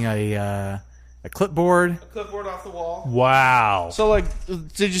grabbing a clipboard. a clipboard off the wall. Wow. So, like,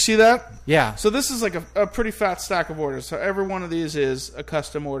 did you see that? Yeah. So this is like a pretty fat stack of orders. So every one of these is a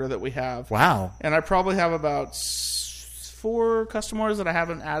custom order that we have. Wow. And I probably have about 4 custom orders that I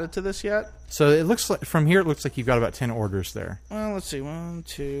haven't added to this yet. So it looks like from here, it looks like you've got about 10 orders there. Well, let's see. 1,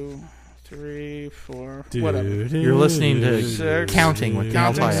 2, 3, 4. Dude, Whatever. You're listening to Six. counting with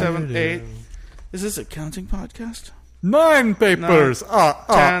Counting, Cal Taya. 7, 8. Is this a counting podcast? 9 papers.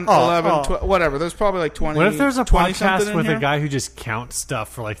 10, 11, 12. Whatever. There's probably like 20. What if there's a 20 something podcast in with here? a guy who just counts stuff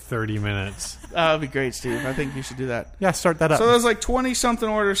for like 30 minutes? That'd be great, Steve. I think you should do that. Yeah, start that up. So there's like 20-something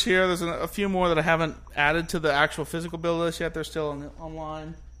orders here. There's a few more that I haven't added to the actual physical build list yet. They're still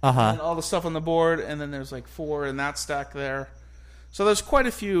online. And all the stuff on the board, and then there's like 4 in that stack there. So there's quite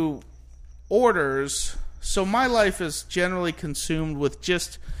a few orders. So my life is generally consumed with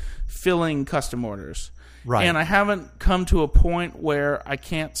just filling custom orders. Right. And I haven't come to a point where I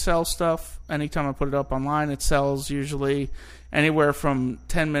can't sell stuff. Anytime I put it up online, it sells usually anywhere from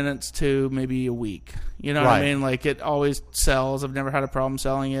 10 minutes to maybe a week. You know what I Right. mean? Like, it always sells. I've never had a problem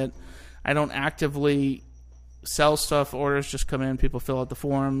selling it. I don't actively sell stuff. Orders just come in. People fill out the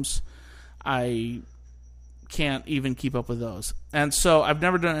forms. I can't even keep up with those. And so I've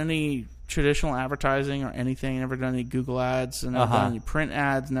never done any traditional advertising or anything. Never done any Google ads. And never done any print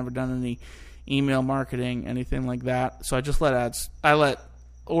ads. Never done any email marketing, anything like that. So I just let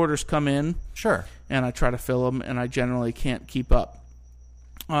orders come in. Sure. And I try to fill them, and I generally can't keep up.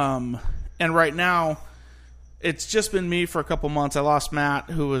 And right now, it's just been me for a couple months. I lost Matt,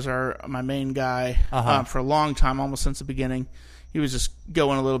 who was my main guy for a long time, almost since the beginning. He was just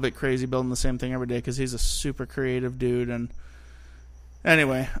going a little bit crazy, building the same thing every day because he's a super creative dude. And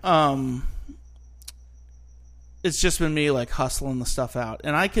anyway, it's just been me like hustling the stuff out.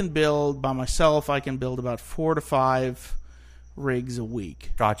 And I can build by myself. I can build about 4 to 5 rigs a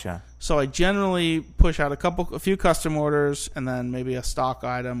week. Gotcha. So I generally push out a few custom orders, and then maybe a stock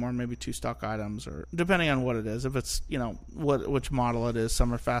item, or maybe 2 stock items, or depending on what it is. If it's, which model it is,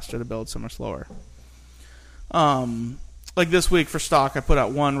 some are faster to build, some are slower. Like this week for stock, I put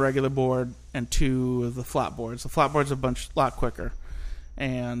out 1 regular board and 2 of the flat boards. The flat board's a lot quicker.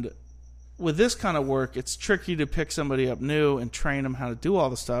 And with this kind of work, it's tricky to pick somebody up new and train them how to do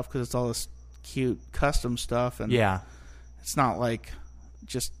all the stuff, because it's all this cute custom stuff. And it's not like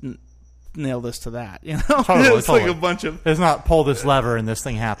just nail this to that, Totally, it's like a bunch of... It's not pull this lever and this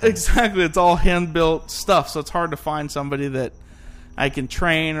thing happens. Exactly. It's all hand-built stuff, so it's hard to find somebody that I can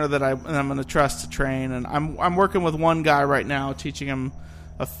train or that I'm going to trust to train. And I'm working with one guy right now, teaching him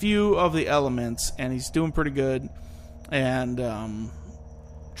a few of the elements, and he's doing pretty good. And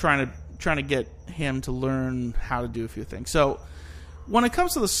trying to get him to learn how to do a few things. So when it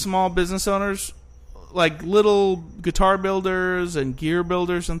comes to the small business owners, like little guitar builders and gear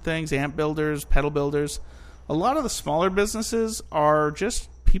builders and things, amp builders, pedal builders, a lot of the smaller businesses are just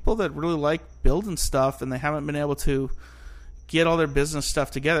people that really like building stuff, and they haven't been able to get all their business stuff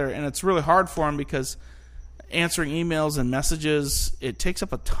together. And it's really hard for them because answering emails and messages, it takes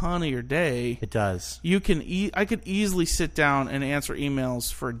up a ton of your day. It does. I could easily sit down and answer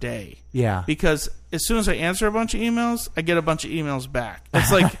emails for a day. Yeah. Because as soon as I answer a bunch of emails, I get a bunch of emails back.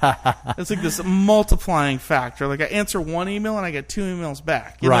 It's like this multiplying factor. Like, I answer 1 email and I get 2 emails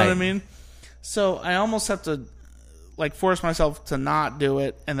back. You know what I mean? So I almost have to like force myself to not do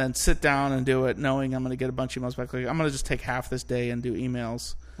it and then sit down and do it, knowing I'm going to get a bunch of emails back. Like, I'm going to just take half this day and do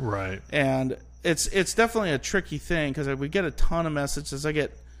emails. Right. And it's definitely a tricky thing because we get a ton of messages. I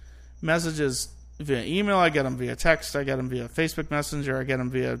get messages via email, I get them via text, I get them via Facebook Messenger, I get them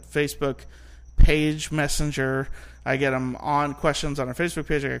via Facebook page Messenger, I get them on questions on our Facebook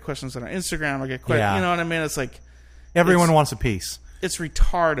page, I get questions on our Instagram, I get you know what I mean? It's like everyone wants a piece. It's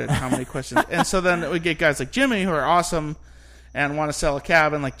retarded how many questions. And so then we get guys like Jimmy who are awesome and want to sell a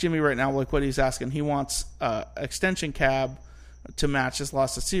cab. And like Jimmy right now, like what he's asking, he wants extension cab to match his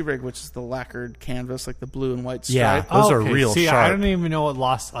Lost at Sea rig, which is the lacquered canvas, like the blue and white stripe. Yeah, those are real See, sharp. I didn't even know what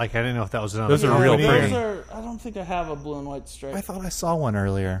Lost. Like, I didn't know if that was another. Those are real pretty. I don't think I have a blue and white stripe. I thought I saw one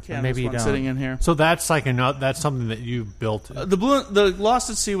earlier. Canvas Maybe you one don't. sitting in here. So that's like that's something that you built. The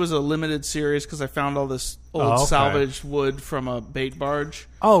Lost at Sea was a limited series because I found all this old salvaged wood from a bait barge.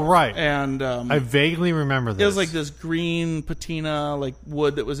 Oh, right. And I vaguely remember this. It was like this green patina, like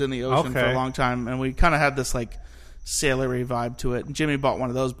wood that was in the ocean for a long time, and we kind of had this like sailory vibe to it. And Jimmy bought one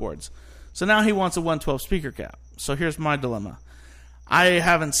of those boards, so now he wants a 112 speaker cab. So here's my dilemma: I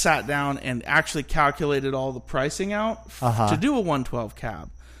haven't sat down and actually calculated all the pricing out to do a 112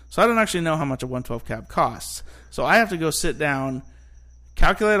 cab, so I don't actually know how much a 112 cab costs. So I have to go sit down,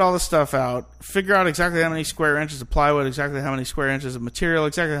 calculate all the stuff out, figure out exactly how many square inches of plywood, exactly how many square inches of material,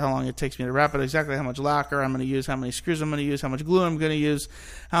 exactly how long it takes me to wrap it, exactly how much lacquer I'm going to use, how many screws I'm going to use, how much glue I'm going to use,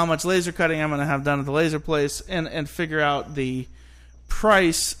 how much laser cutting I'm going to have done at the laser place, and figure out the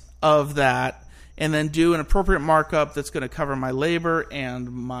price of that, and then do an appropriate markup that's going to cover my labor and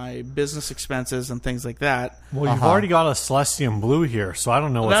my business expenses and things like that. Well, you've already got a Celestium Blue here, so I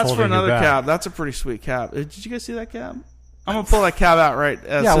don't know what's That's holding for another you back. cab. That's a pretty sweet cab. Did you guys see that cab? I'm going to pull that cab out right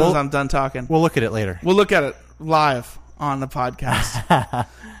as soon as I'm done talking. We'll look at it later. We'll look at it live on the podcast.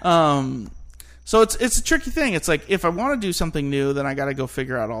 So it's a tricky thing. It's like if I want to do something new, then I got to go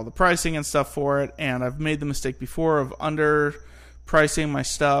figure out all the pricing and stuff for it. And I've made the mistake before of underpricing my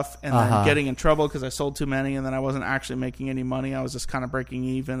stuff and then getting in trouble because I sold too many and then I wasn't actually making any money. I was just kind of breaking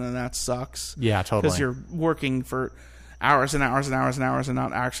even, and that sucks. Yeah, totally. Because you're working for hours and hours and hours and hours and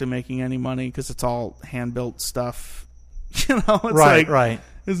not actually making any money because it's all hand-built stuff. You know, it's right.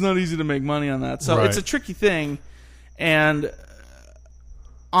 It's not easy to make money on that. So it's a tricky thing. And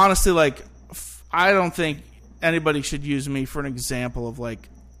honestly, like, I don't think anybody should use me for an example of, like,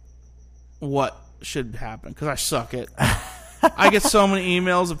 what should happen. Because I suck at I get so many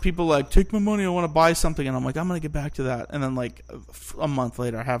emails of people like, take my money, I want to buy something. And I'm like, I'm going to get back to that. And then, like, a month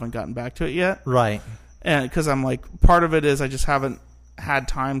later, I haven't gotten back to it yet. Right. And because I'm like, part of it is I just haven't had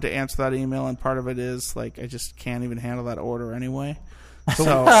time to answer that email, and part of it is like I just can't even handle that order anyway.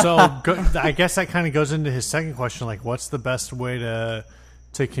 So I guess that kind of goes into his second question, like what's the best way to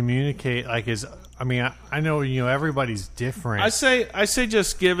communicate? Like, I know everybody's different. I say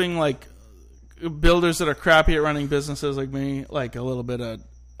just giving like builders that are crappy at running businesses like me like a little bit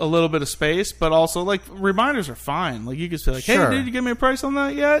of space, but also like reminders are fine. Like you could say like, hey, did you give me a price on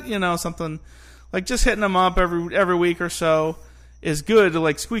that yet? You know, something like just hitting them up every week or so is good.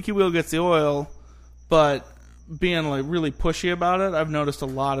 Like squeaky wheel gets the oil, but being like really pushy about it, I've noticed a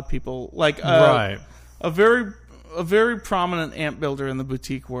lot of people like a very prominent amp builder in the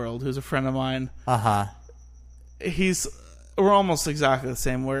boutique world who's a friend of mine. We're almost exactly the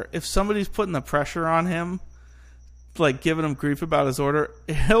same. Where if somebody's putting the pressure on him, like giving him grief about his order,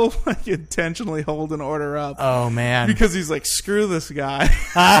 he'll like intentionally hold an order up. Oh man, because he's like, screw this guy.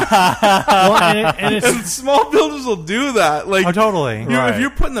 and small builders will do that. Like, oh, totally. If you're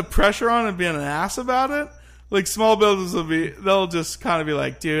putting the pressure on and being an ass about it, like small builders they'll just kind of be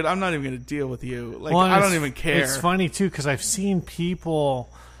like, dude, I'm not even going to deal with you. Like, I don't even care. It's funny too because I've seen people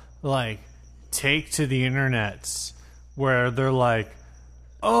like take to the internets where they're like,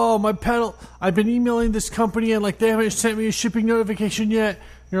 oh, my pedal, I've been emailing this company and like they haven't sent me a shipping notification yet.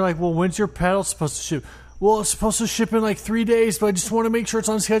 And you're like, well, when's your pedal supposed to ship? Well, it's supposed to ship in like 3 days, but I just want to make sure it's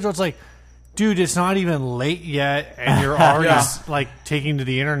on schedule. It's like, dude, it's not even late yet and you're already like taking to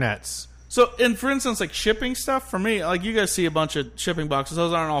the internets. So, and for instance, like shipping stuff, for me, like you guys see a bunch of shipping boxes.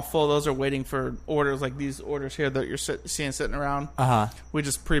 Those aren't all full. Those are waiting for orders, like these orders here that you're seeing sitting around. We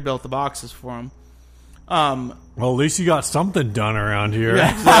just pre-built the boxes for them. Well, at least you got something done around here.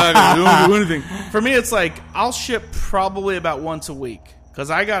 Yeah, exactly. We don't do anything. For me, it's like I'll ship probably about once a week because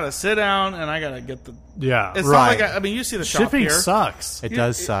I got to sit down and I got to get the... Yeah, it's not like I mean, you see the shop shipping here. Sucks. It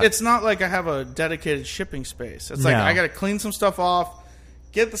does suck. It's not like I have a dedicated shipping space. It's like I got to clean some stuff off,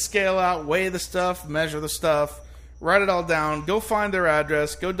 get the scale out, weigh the stuff, measure the stuff, write it all down, go find their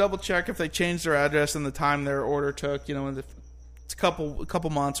address, go double check if they changed their address in the time their order took, in it's a couple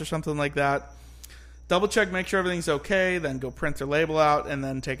months or something like that. double check, make sure everything's okay, then go print their label out, and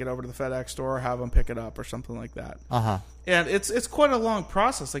then take it over to the FedEx store or have them pick it up or something like that. And it's quite a long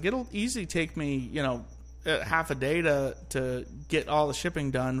process. Like, it'll easily take me, half a day to get all the shipping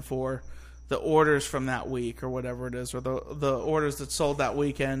done for the orders from that week or whatever it is, or the orders that sold that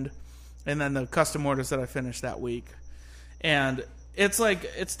weekend, and then the custom orders that I finished that week. And it's like,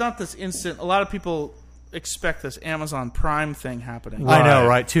 it's not this instant. A lot of people expect this Amazon Prime thing happening. I know,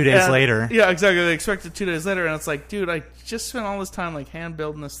 right? 2 days later. Yeah, exactly. They expect it 2 days later, and it's like, dude, I just spent all this time like hand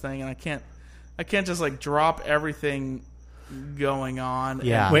building this thing, and I can't just like drop everything going on.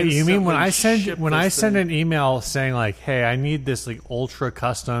 Yeah. Wait, you mean when I send thing. an email saying like, hey, I need this like ultra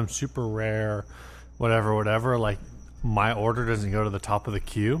custom, super rare, whatever, like my order doesn't go to the top of the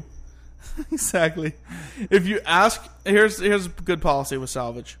queue? Exactly. If you ask, here's a good policy with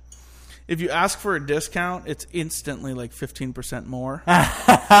Salvage. If you ask for a discount, it's instantly like 15% more.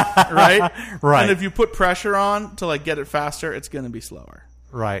 Right? Right. And if you put pressure on to like get it faster, it's going to be slower.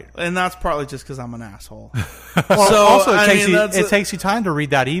 Right. And that's partly just because I'm an asshole. Well, So, also, I mean, it takes you time to read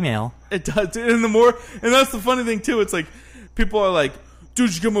that email. It does. And that's the funny thing too. It's like people are like, dude,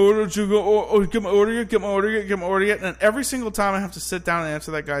 did you get my order? Did you go, get my order yet? Get my order yet? Get my order yet? And every single time I have to sit down and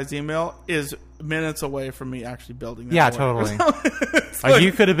answer that guy's email is minutes away from me actually building that. Yeah, order. totally. Like,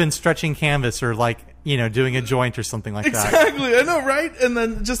 you could have been stretching canvas or like, doing a joint or something like that. Exactly. I know, right? And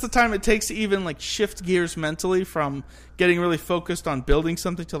then just the time it takes to even like shift gears mentally from getting really focused on building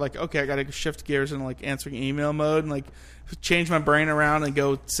something to like, okay, I got to shift gears into like answering email mode and like change my brain around and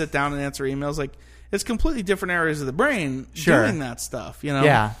go sit down and answer emails. Like, it's completely different areas of the brain doing that stuff,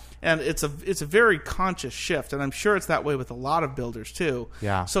 Yeah. And it's a very conscious shift, and I'm sure it's that way with a lot of builders too.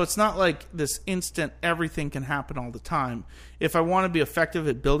 Yeah. So it's not like this instant everything can happen all the time. If I want to be effective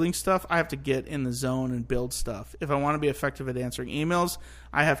at building stuff, I have to get in the zone and build stuff. If I want to be effective at answering emails,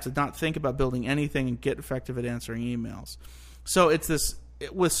 I have to not think about building anything and get effective at answering emails. So it's this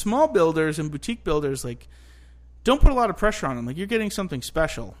with small builders and boutique builders, like, don't put a lot of pressure on them. Like, you're getting something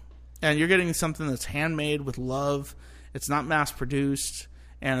special, and you're getting something that's handmade with love. It's not mass produced.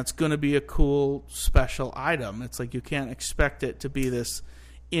 And it's going to be a cool, special item. It's like you can't expect it to be this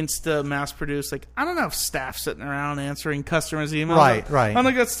insta mass-produced. Like, I don't have staff sitting around answering customers' emails. Right. I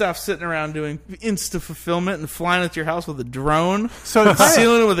don't got staff sitting around doing insta-fulfillment and flying at your house with a drone. So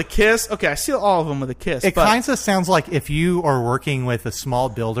sealing it with a kiss. Okay, I seal all of them with a kiss. It kind of sounds like if you are working with a small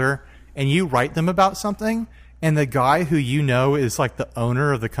builder and you write them about something, and the guy who is like the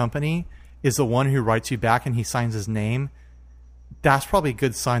owner of the company is the one who writes you back and he signs his name, that's probably a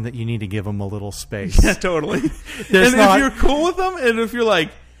good sign that you need to give them a little space. Yeah, totally. If you're cool with them, and if you're like,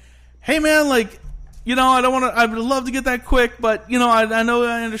 hey man, like, I don't want to, I would love to get that quick, but I know,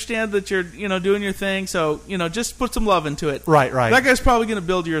 I understand that you're, doing your thing. So, just put some love into it. Right. That guy's probably going to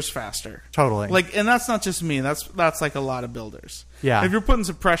build yours faster. Totally. Like, and that's not just me. That's like a lot of builders. Yeah. If you're putting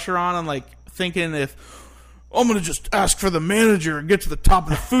some pressure on and like thinking I'm going to just ask for the manager and get to the top of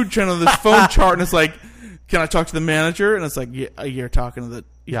the food chain of this phone chart, and it's like, can I talk to the manager? And it's like, yeah, you're talking to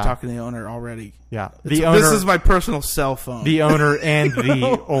the owner already. Yeah. This is my personal cell phone. The owner and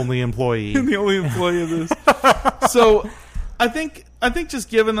the only employee. The only employee of this. So I think just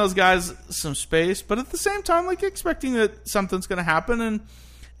giving those guys some space, but at the same time, like, expecting that something's going to happen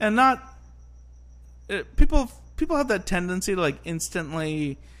and not people have that tendency to like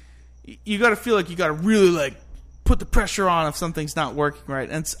instantly, you got to feel like you got to really like put the pressure on if something's not working right.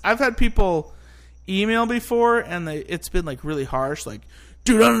 And I've had people email before, and it's been like really harsh, like,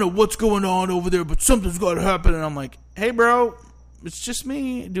 dude, I don't know what's going on over there, but something's got to happen. And I'm like, hey bro, it's just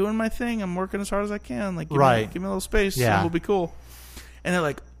me doing my thing. I'm working as hard as I can. Like, give me a little space. Yeah. And we'll be cool. And they're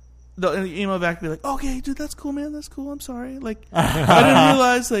like, they'll email back and be like, okay, dude, that's cool, man. That's cool. I'm sorry. Like, I didn't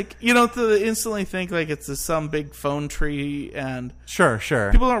realize, like, to instantly think like it's some big phone tree. And sure.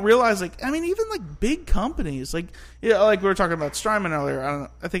 People don't realize, like, I mean, even like big companies, like, like we were talking about Strymon earlier.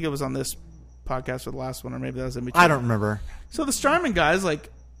 I think it was on this podcast or the last one, or maybe that was in between. I don't remember. So the Strymon guys, like,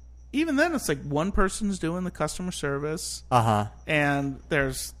 even then it's like one person's doing the customer service, and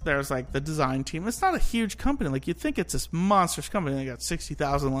there's like the design team. It's not a huge company. Like, you'd think it's this monstrous company. They got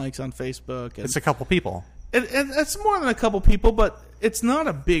 60,000 likes on Facebook. And it's a couple people. It's more than a couple people, but it's not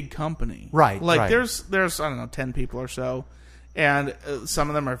a big company, right? Like, there's I don't know, 10 people or so. And some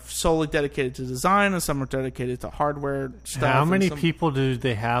of them are solely dedicated to design, and some are dedicated to hardware stuff. How many people do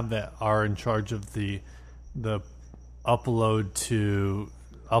they have that are in charge of the upload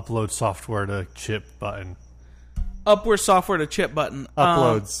software to chip button? Upward software to chip button.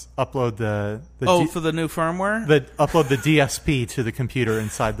 Upload the for the new firmware? Upload the DSP to the computer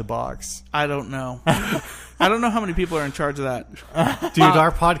inside the box. I don't know. I don't know how many people are in charge of that. Dude,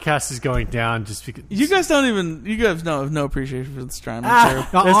 our podcast is going down just because You guys have no appreciation for the Strymon. No,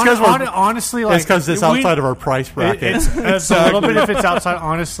 It's 'cause we're- honestly, like It's because it's outside of our price bracket. it's a little bit if it's outside.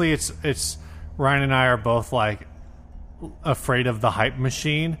 Honestly, it's Ryan and I are both like afraid of the hype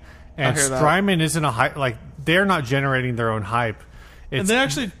machine, and hear that. Strymon isn't a hype. Like they're not generating their own hype. And they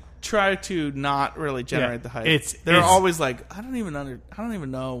actually try to not really generate the hype. They're it's- always like, I don't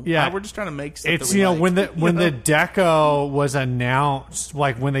even know. Yeah. We're just trying to make stuff. It's that we like. when the deco was announced,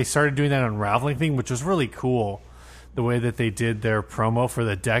 like when they started doing that unraveling thing, which was really cool, the way that they did their promo for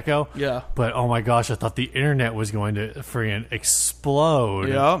the deco. Yeah. But oh my gosh, I thought the internet was going to friggin' explode.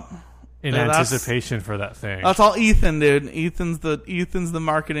 Yeah. In Yeah, that's- anticipation for that thing. That's all Ethan, dude. Ethan's the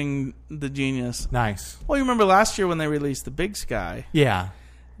marketing, the genius. Nice. Well, you remember last year when they released the Big Sky? Yeah.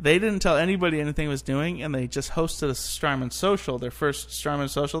 They didn't tell anybody anything was doing, and they just hosted a Strymon social, their first Strymon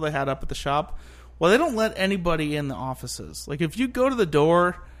social they had up at the shop. Well, they don't let anybody in the offices. Like, if you go to the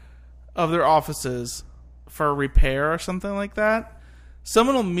door of their offices for a repair or something like that,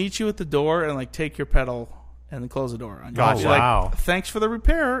 someone will meet you at the door and, like, take your pedal and then close the door on you. Gotcha. You're like, Wow. thanks for the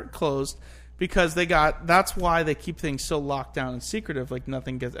repair, closed. Because that's why they keep things so locked down and secretive, like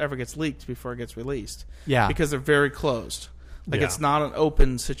nothing ever gets leaked before it gets released. Yeah. Because they're very closed. Like, Yeah. it's not an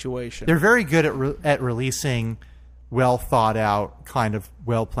open situation. They're very good at releasing well thought out, kind of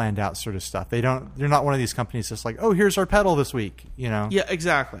well planned out sort of stuff. They're not one of these companies that's like, oh, here's our pedal this week. You know. Yeah,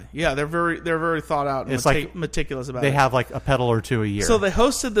 exactly. Yeah, they're very thought out and It's like meticulous about They it. have like a pedal or two a year. So they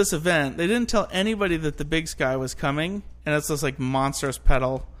hosted this event. They didn't tell anybody that the Big Sky was coming, and it's this like monstrous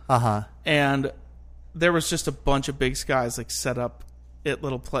pedal. And there was just a bunch of Big Skies like set up at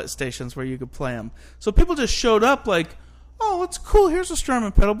little stations where you could play them. So people just showed up like, oh, it's cool. Here's a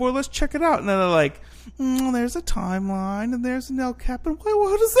Strymon pedal board. Let's check it out. And then they're like, there's a timeline and there's an El Cap. And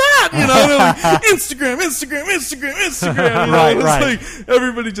what is that? You know, they're like, Instagram. You know, Right, it was right. like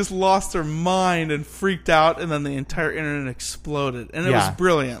everybody just lost their mind and freaked out. And then the entire internet exploded. And it was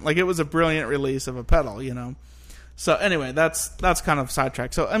brilliant. Like, it was a brilliant release of a pedal, you know. So anyway, that's kind of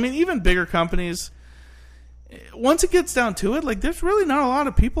sidetracked. So, I mean, even bigger companies, once it gets down to it, like, there's really not a lot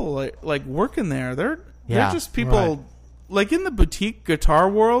of people like working there. They're just people right. like in the boutique guitar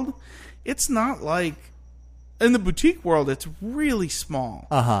world. It's not like in the boutique world. It's really small.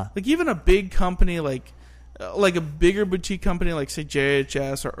 Like even a big company like a bigger boutique company like say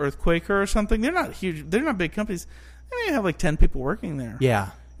JHS or Earthquaker or something. They're not huge. They're not big companies. They may have like 10 people working there. yeah.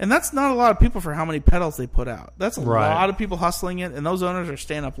 And that's not a lot of people for how many pedals they put out. That's a Right. lot of people hustling it, and those owners are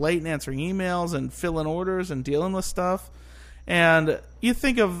staying up late and answering emails and filling orders and dealing with stuff. And you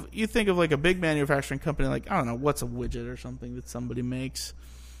think of like a big manufacturing company, like, I don't know, what's a widget or something that somebody makes.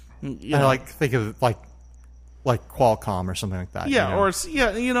 You I know. like think of like Qualcomm or something like that. Yeah, you know? or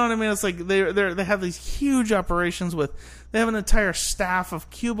you know what I mean. It's like they have these huge operations they have an entire staff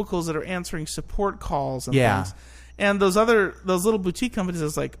of cubicles that are answering support calls and things. And those little boutique companies,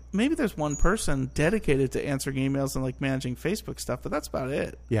 is like maybe there's one person dedicated to answering emails and like managing Facebook stuff, but that's about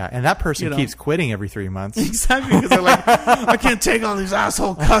it. Yeah, and that person You know. keeps quitting every 3 months. Exactly, because they're like, I can't take all these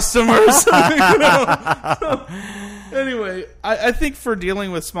asshole customers. You know? So, anyway, I think for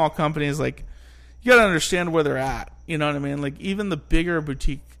dealing with small companies, like, you got to understand where they're at. You know what I mean? Like, even the bigger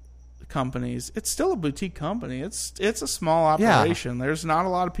boutique companies, it's still a boutique company. It's a small operation. Yeah. There's not a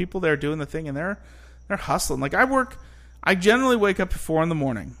lot of people there doing the thing, and they're hustling. Like, I generally wake up at 4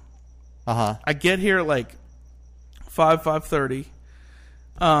 a.m. I get here at like 5:30.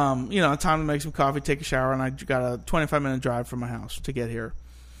 You know, time to make some coffee, take a shower, and I got a 25-minute drive from my house to get here.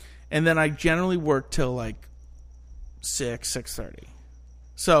 And then I generally work till like 6:30.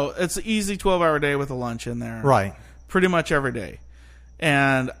 So it's an easy 12-hour day with a lunch in there. Right. Pretty much every day.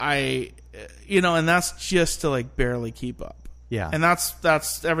 And and that's just to like barely keep up. Yeah. And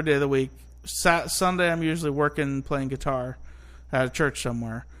that's every day of the week. Sunday I'm usually working, playing guitar at a church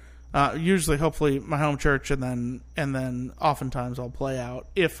somewhere. Usually, hopefully, my home church, and then oftentimes I'll play out.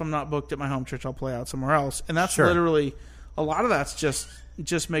 If I'm not booked at my home church, I'll play out somewhere else. And that's literally, a lot of that's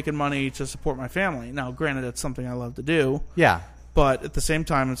just making money to support my family. Now, granted, it's something I love to do. Yeah. But at the same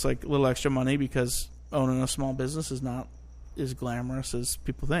time, it's like a little extra money because owning a small business is not as glamorous as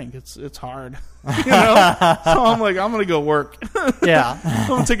people think. It's hard. You know? So I'm like, I'm going to go work. Yeah. I'm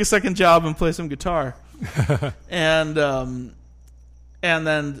going to take a second job and play some guitar. And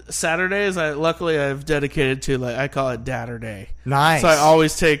then Saturdays, luckily I've dedicated to, like, I call it Dadder Day. Nice. So I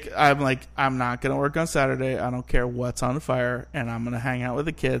always I'm like, I'm not going to work on Saturday. I don't care what's on fire. And I'm going to hang out with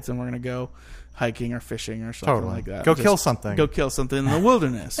the kids, and we're going to go hiking or fishing or something like that. Go kill something. Go kill something in the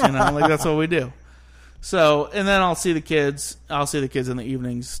wilderness. You know, like, that's what we do. So, and then I'll see the kids. I'll see the kids in the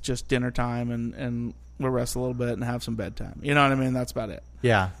evenings, just dinner time and we'll rest a little bit and have some bedtime. You know what I mean? That's about it.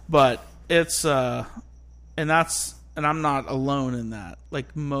 Yeah. But it's and I'm not alone in that.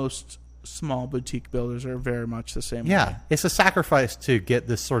 Like most small boutique builders are very much the same Yeah. way. It's a sacrifice to get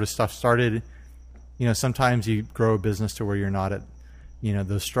this sort of stuff started. You know, sometimes you grow a business to where you're not at, you know,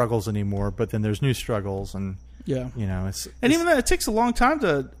 those struggles anymore, but then there's new struggles, and Yeah. you know, Even then, it takes a long time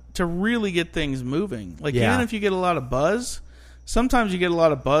to really get things moving. Like, Yeah. even if you get a lot of buzz, sometimes you get a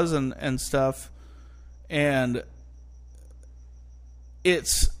lot of buzz and stuff, and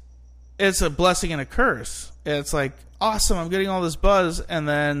it's a blessing and a curse. It's like, awesome, I'm getting all this buzz, and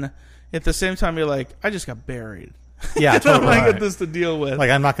then at the same time, you're like, I just got buried. yeah, totally. I got this to deal with.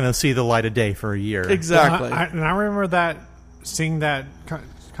 Like, I'm not going to see the light of day for a year. Exactly. And I remember that seeing that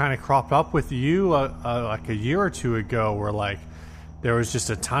kind of cropped up with you like a year or two ago, where like there was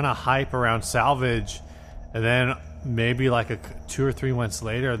just a ton of hype around salvage, and then maybe like 2 or 3 months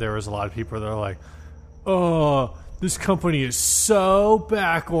later, there was a lot of people that were like, "Oh, this company is so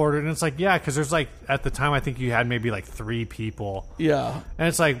back ordered," and it's like, yeah, because there's like at the time I think you had maybe like 3 people. Yeah. And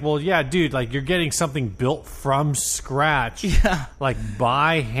it's like, well, yeah, dude, like you're getting something built from scratch, Yeah. like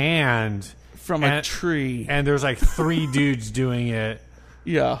by hand From a tree. and there's like 3 dudes doing it,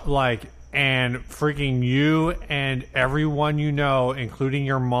 Yeah. like, and freaking you and everyone you know, including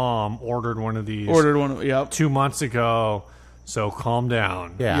your mom, ordered one of these Ordered one. Yep. 2 months ago. So calm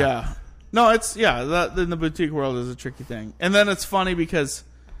down. Yeah. Yeah. No, it's that in the boutique world is a tricky thing. And then it's funny because,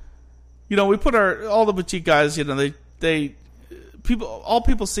 you know, we put all the boutique guys, you know, all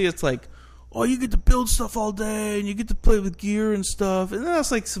people see, it's like, oh, you get to build stuff all day and you get to play with gear and stuff. And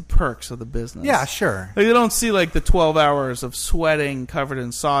that's like some perks of the business. Yeah, sure. Like, they don't see like the 12 hours of sweating covered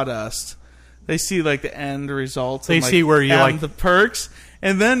in sawdust. They see like the end results. They and, like, see where you and like the perks.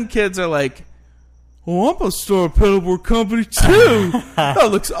 And then kids are like, "Oh, I'm gonna start a pedalboard company too.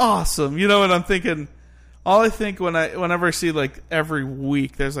 That looks awesome." You know, and I'm thinking, all I think whenever I see like every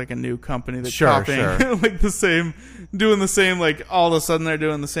week there's like a new company that's copying like the same, doing the same, like all of a sudden they're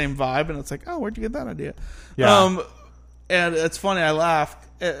doing the same vibe, and it's like, oh, where'd you get that idea? Yeah. And it's funny. I laugh.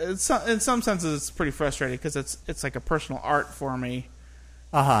 In some senses, it's pretty frustrating because it's like a personal art for me.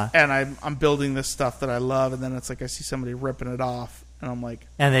 And I'm building this stuff that I love, and then it's like I see somebody ripping it off, and I'm like,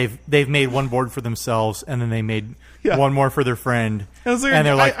 and they've made one board for themselves, and then they made one more for their friend, and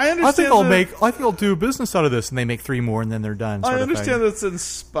they're like, I understand. I think I'll do a business out of this, and they make 3 more, and then they're done. I understand that it's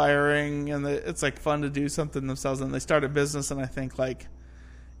inspiring and that it's like fun to do something themselves, and they start a business, and I think like,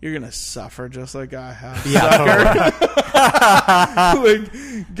 you're gonna suffer just like I have. Yeah, Totally.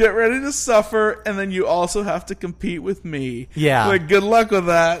 Like, get ready to suffer, and then you also have to compete with me. Yeah. Like, good luck with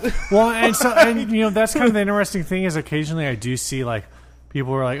that. Well, and you know, that's kind of the interesting thing is occasionally I do see like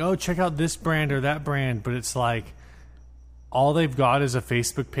people are like, "Oh, check out this brand or that brand," but it's like all they've got is a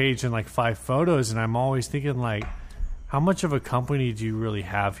Facebook page and like 5 photos, and I'm always thinking like, how much of a company do you really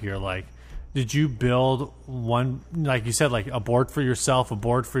have here? Like, did you build one, like you said, like a board for yourself, a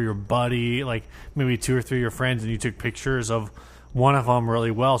board for your buddy, like maybe 2 or 3 of your friends, and you took pictures of one of them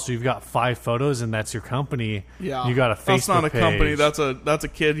really well, so you've got 5 photos, and that's your company. Yeah, you got a Facebook That's not a page. company. That's a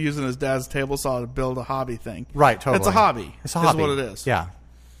kid using his dad's table saw to build a hobby thing. Right, totally. It's a hobby. It's a hobby. Is what it is. Yeah,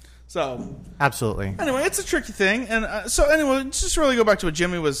 So absolutely. anyway, it's a tricky thing, and so anyway, just really go back to what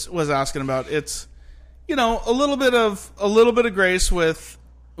Jimmy was asking about. It's, you know, a little bit of grace with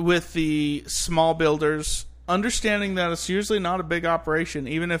the small builders, understanding that it's usually not a big operation,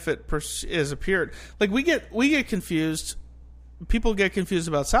 even if it is appeared. Like we get confused. People get confused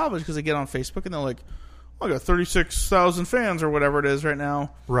about salvage because they get on Facebook and they're like, "Oh, I got 36,000 fans or whatever it is right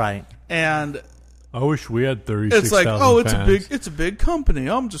now," Right. and I wish we had 36,000 it's like, "Oh, it's a big company.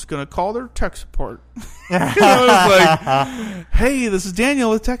 I'm just gonna call their tech support." You know, it's like, "Hey, this is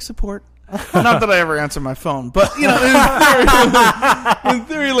Daniel with tech support." Not that I ever answer my phone, but you know, in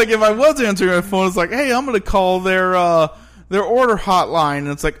theory, like if I was answering my phone, it's like, "Hey, I'm going to call their order hotline," and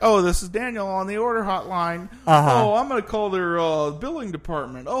it's like, "Oh, this is Daniel on the order hotline." Oh, I'm going to call their billing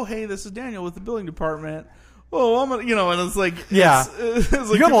department. Oh, hey, this is Daniel with the billing department. Oh, I'm gonna, you know, and it's like, Yeah. it's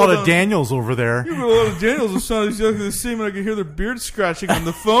like You got a lot of Daniels over there. You got a lot of Daniels that sound exactly the same, and I can hear their beard scratching on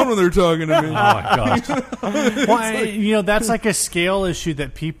the phone when they're talking to me. Oh my gosh! Well, you know, that's like a scale issue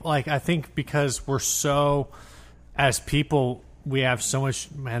that people like. I think because we're so, as people, we have so much.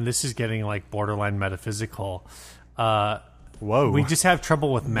 Man, this is getting like borderline metaphysical. Whoa. We just have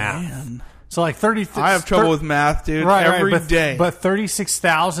trouble with math. So like 30. I have trouble with math, dude. Every day. But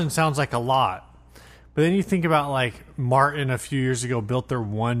 36,000 sounds like a lot. But then you think about like Martin a few years ago built their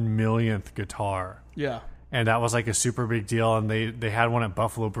 1 millionth guitar. Yeah. And that was like a super big deal. And they had one at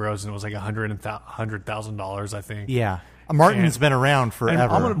Buffalo Bros and it was like $100,000, I think. Yeah. Martin's been around forever.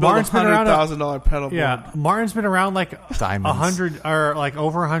 I'm going to build Martin's been around $100,000 pedal board. Yeah, Martin's been around like Diamonds. 100 or like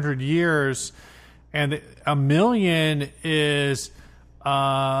over 100 years, and $1 million is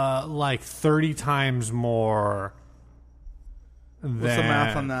like 30 times more. What's the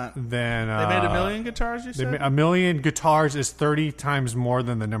math on that? Than They made 1 million guitars, you said? 1 million guitars is 30 times more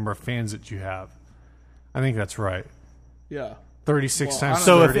than the number of fans that you have. I think that's right. Yeah. 36 Well, times. I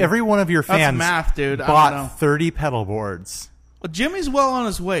So So if every one of your That's fans math, dude. I don't know. bought 30 pedal boards, Well, Jimmy's well on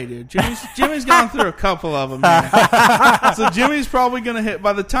his way, dude. Jimmy's gone through a couple of them. Man. So Jimmy's probably going to hit.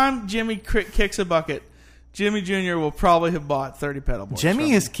 By the time Jimmy kicks a bucket, Jimmy Jr. will probably have bought 30 pedal boards.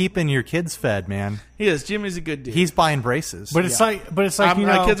 Jimmy is keeping your kids fed, man. He is. Jimmy's a good dude. He's buying braces. but it's like you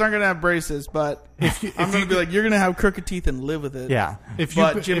my know, kids aren't going to have braces, but I'm going to be like, you're going to have crooked teeth and live with it. yeah. if you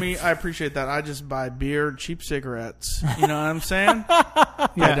But Jimmy, I appreciate that. I just buy beer, cheap cigarettes. You know what I'm saying? Yeah,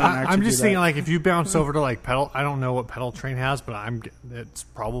 don't actually I'm do just that. thinking like if you bounce over to like pedal, I don't know what Pedal Train has, but it's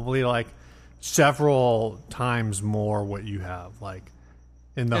probably like several times more what you have, like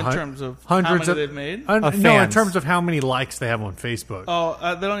in the In terms of hundreds how many they've made? No, in fans. terms of how many likes they have on Facebook.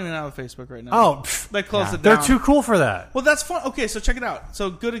 Oh, they don't even have a Facebook right now. Oh, pff, They closed it they're down. too cool for that. Well, that's fun. Okay, so check it out. So,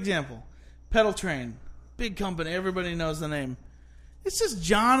 good example. Pedal Train. Big company. Everybody knows the name. It's just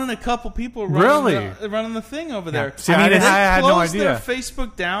John and a couple people running the thing over there. See, I had no closed their idea.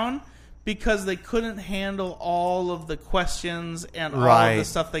 Facebook down because they couldn't handle all of the questions and all of Right. the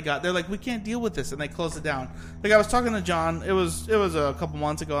stuff they got. They're like, we can't deal with this, and they closed it down. Like, I was talking to John. It was a couple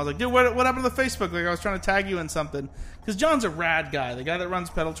months ago. I was like, dude, what happened to the Facebook? Like, I was trying to tag you in something. Because John's a rad guy. The guy that runs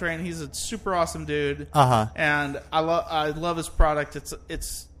Pedal Train, he's a super awesome dude. Uh-huh. And I love his product.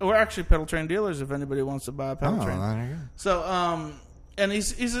 We're actually Pedal Train dealers if anybody wants to buy a Pedal Oh, Train. there you go. So, and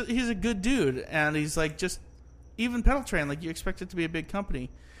he's a good dude, and he's like just even Pedal Train, like you expect it to be a big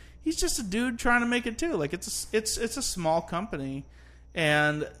company. He's just a dude trying to make it too. Like it's a small company,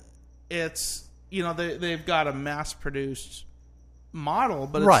 and it's they've got a mass produced model,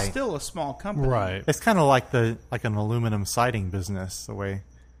 but it's Right. still a small company. Right. It's kind of like an aluminum siding business, the way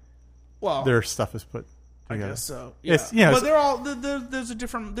Well, their stuff is put I together. guess so. Yeah. It's, you know, but they're all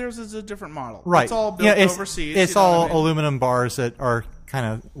theirs is a different model. Right. It's all built overseas. It's you know all what I mean? aluminum bars that are kind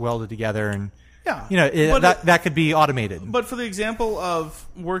of welded together, and Yeah. But that could be automated. But for the example of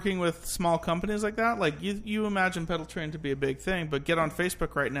working with small companies like that, like you imagine Pedal Train to be a big thing, but get on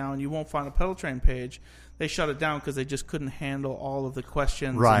Facebook right now and you won't find a Pedal Train page. They shut it down because they just couldn't handle all of the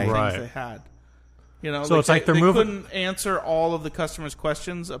questions Right. and things Right. they had. You know, So it's like they're they moving- couldn't answer all of the customers'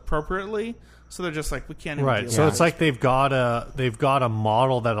 questions appropriately, so they're just like, we can't even Right. deal So with it's like they've got a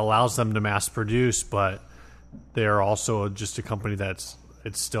model that allows them to mass produce, but they're also just a company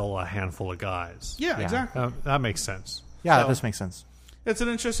it's still a handful of guys. Yeah, Yeah. exactly. That makes sense. Yeah, So- this makes sense. It's an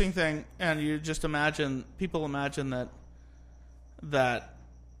interesting thing, and you just people imagine that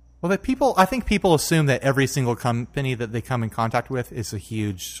Well, I think people assume that every single company that they come in contact with is a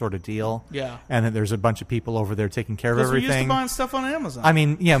huge sort of deal. Yeah. And that there's a bunch of people over there taking care of because we're used to everything. buying stuff on Amazon. I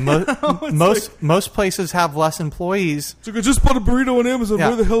mean, yeah, most places have less employees. It's like, I just bought a burrito on Amazon. Yeah.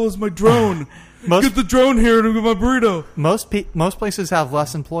 Where the hell is my drone? Most- Get the drone here to get my burrito. Most places have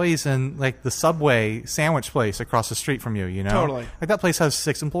less employees than like the Subway sandwich place across the street from you. You know, Totally. Like that place has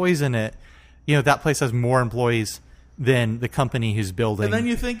 6 employees in it. You know, that place has more employees than the company who's building. And then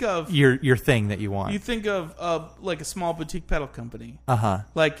you think of your thing that you want. like a small boutique pedal company. Uh-huh.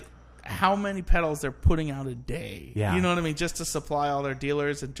 Like how many pedals they're putting out a day. Yeah. You know what I mean? Just to supply all their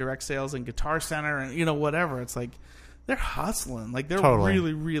dealers and direct sales and Guitar Center and whatever. It's like they're hustling. Like they're Totally.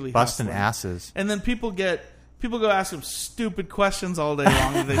 really, really Busting hustling. asses. And then people go ask them stupid questions all day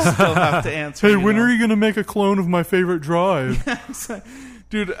long that they still have to answer. Hey, when are you going to make a clone of my favorite drive?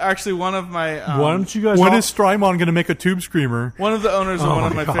 Dude, actually, one of my Why don't you guys? When is Strymon going to make a tube screamer? one of the owners of Oh one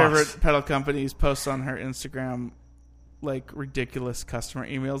of my my gosh. favorite pedal companies posts on her Instagram like ridiculous customer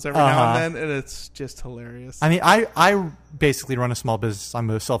emails every now and then, and it's just hilarious. I mean, I basically run a small business. I'm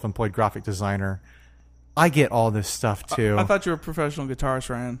a self-employed graphic designer. I get all this stuff too. I thought you were a professional guitarist,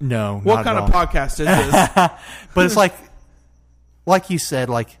 Ryan. No, What not kind at of all. podcast is this? But it's like you said,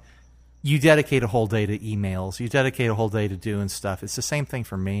 like you dedicate a whole day to emails. You dedicate a whole day to doing stuff. It's the same thing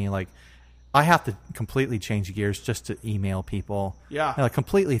for me. Like I have to completely change gears just to email people. Yeah. And it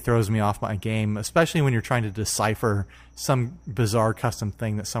completely throws me off my game, especially when you're trying to decipher some bizarre custom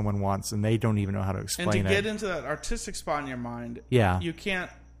thing that someone wants and they don't even know how to explain And to it. get into that artistic spot in your mind, Yeah. you can't,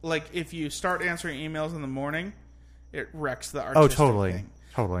 like, if you start answering emails in the morning, it wrecks the artistic Oh, totally. thing.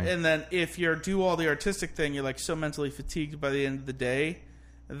 Totally. And then if you do all the artistic thing, you're like so mentally fatigued by the end of the day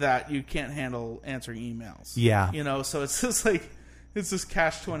that you can't handle answering emails. Yeah. You know, so it's just like It's this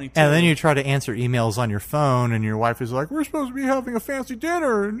catch-22. And then you try to answer emails on your phone, and your wife is like, "We're supposed to be having a fancy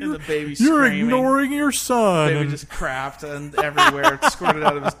dinner, and the baby's you're screaming. ignoring your son." Baby And- just crapped and everywhere, squirted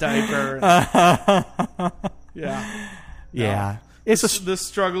out of his diaper. Yeah. yeah, it's a This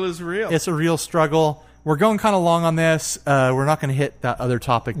struggle is real. it's a real struggle. We're going kind of long on this. We're not going to hit that other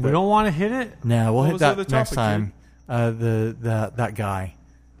topic. We don't want to hit it? No, we'll What hit was the that other next topic, time. That guy.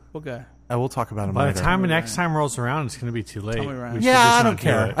 Okay. We'll talk about him By later. the time the next time rolls around, it's going to be too late. Tell me, Ryan. We should Yeah, just I not don't do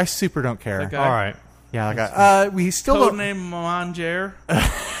care. it. I super don't care. That guy. All right. Yeah, that guy. We still don't. Codename Manger.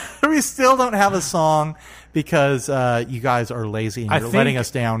 We still don't have a song because you guys are lazy and I you're think- letting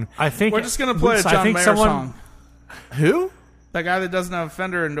us down. I think We're just going to play a I John think Mayer someone, song. Who? That guy that doesn't have a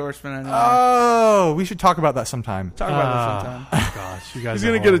Fender endorsement anymore. Oh, we should talk about that sometime. Talk about that sometime. Gosh, you guys He's are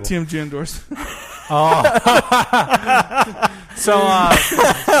going to get a horrible. TMG endorsement. So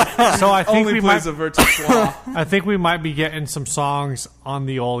I think Only we plays might. a Vertex Law. I think we might be getting some songs on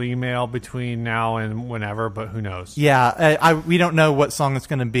the old email between now and whenever, but who knows? Yeah, we don't know what song it's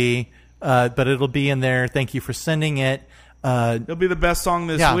going to be, but it'll be in there. Thank you for sending it. It'll be the best song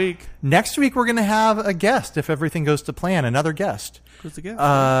this Yeah. week. Next week we're going to have a guest if everything goes to plan. Another guest. Who's the guest?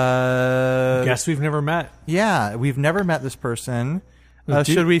 Guess we've never met. Yeah, we've never met this person. Do-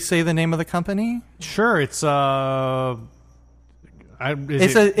 Should we say the name of the company? Sure, it's It's a what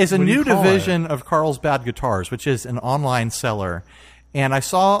do you new call division of Carlsbad Guitars, which is an online seller. And I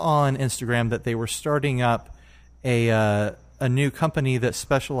saw on Instagram that they were starting up a new company that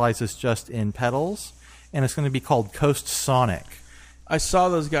specializes just in pedals, and it's going to be called Coast Sonic. I saw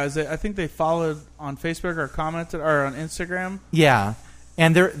those guys. I think they followed on Facebook or commented or on Instagram. Yeah,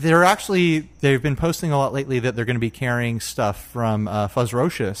 and they've been posting a lot lately that they're going to be carrying stuff from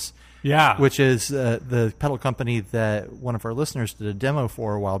Fuzzrocious, Yeah, which is the pedal company that one of our listeners did a demo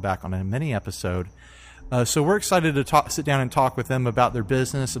for a while back on a mini episode. So we're excited to sit down and talk with them about their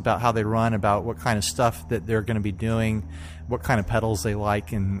business, about how they run, about what kind of stuff that they're going to be doing, what kind of pedals they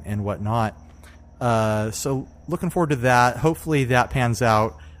like, and whatnot. So looking forward to that. Hopefully that pans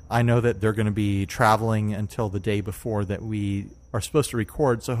out. I know that they're going to be traveling until the day before that we are supposed to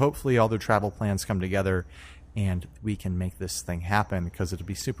record, so hopefully all their travel plans come together and we can make this thing happen, because it'll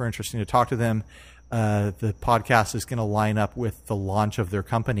be super interesting to talk to them. The podcast is going to line up with the launch of their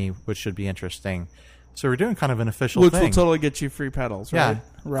company, which should be interesting. So we're doing kind of an official Which thing. will totally get you free pedals, right? Yeah.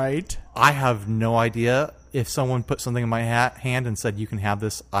 Right? I have no idea. If someone put something in my hand and said, "You can have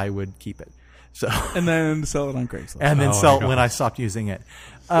this," I would keep it. So And then sell it on Craigslist. and then Oh, sell my it when gosh. I stopped using it.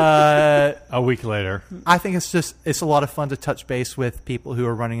 a week later. I think it's a lot of fun to touch base with people who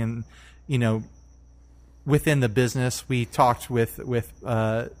are running in, within the business. We talked with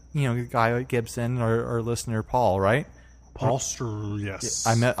the guy at Gibson, our listener Paul, right? Paul yes.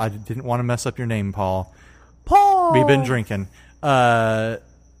 I didn't want to mess up your name, Paul. Paul. We've been drinking.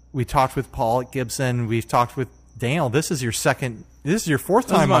 We talked with Paul at Gibson. We've talked with Daniel. This is your fourth This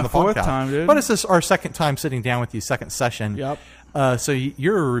is time my on the fourth podcast. time, dude. But it's this our second time sitting down with you, second session. Yep. So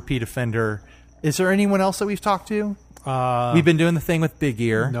you're a repeat offender. Is there anyone else that we've talked to? Uh, We've been doing the thing with Big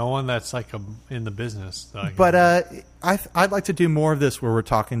Ear. no one that's like in the business. that I can- But I'd like to do more of this where we're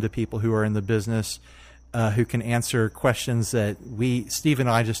talking to people who are in the business, who can answer questions that Steve and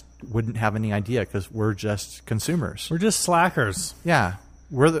I just wouldn't have any idea, because we're just consumers. we're just slackers. Yeah,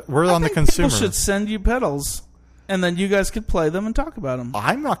 we're on the People consumer. should send you pedals, and then you guys could play them and talk about them.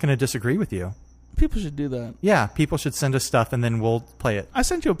 I'm not going to disagree with you. People should do that. Yeah, people should send us stuff and then we'll play it. I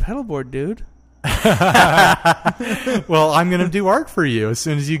sent you a pedal board, dude. Well, I'm going to do art for you as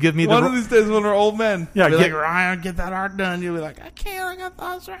soon as you give me One of these days when we're old men. Yeah, be get- like, Ryan, get that art done. You'll be like, I can't. I got the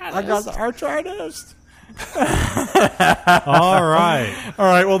arthritis. I got the arthritis. All right. All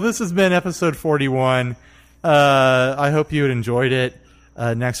right. Well, this has been episode 41. I hope you had enjoyed it.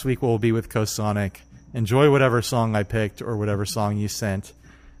 Next week we'll be with Coast Sonic. Enjoy whatever song I picked or whatever song you sent.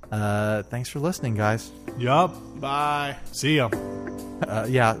 Thanks for listening, guys. Yup. Bye. See ya.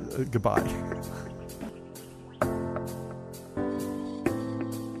 Yeah. Goodbye.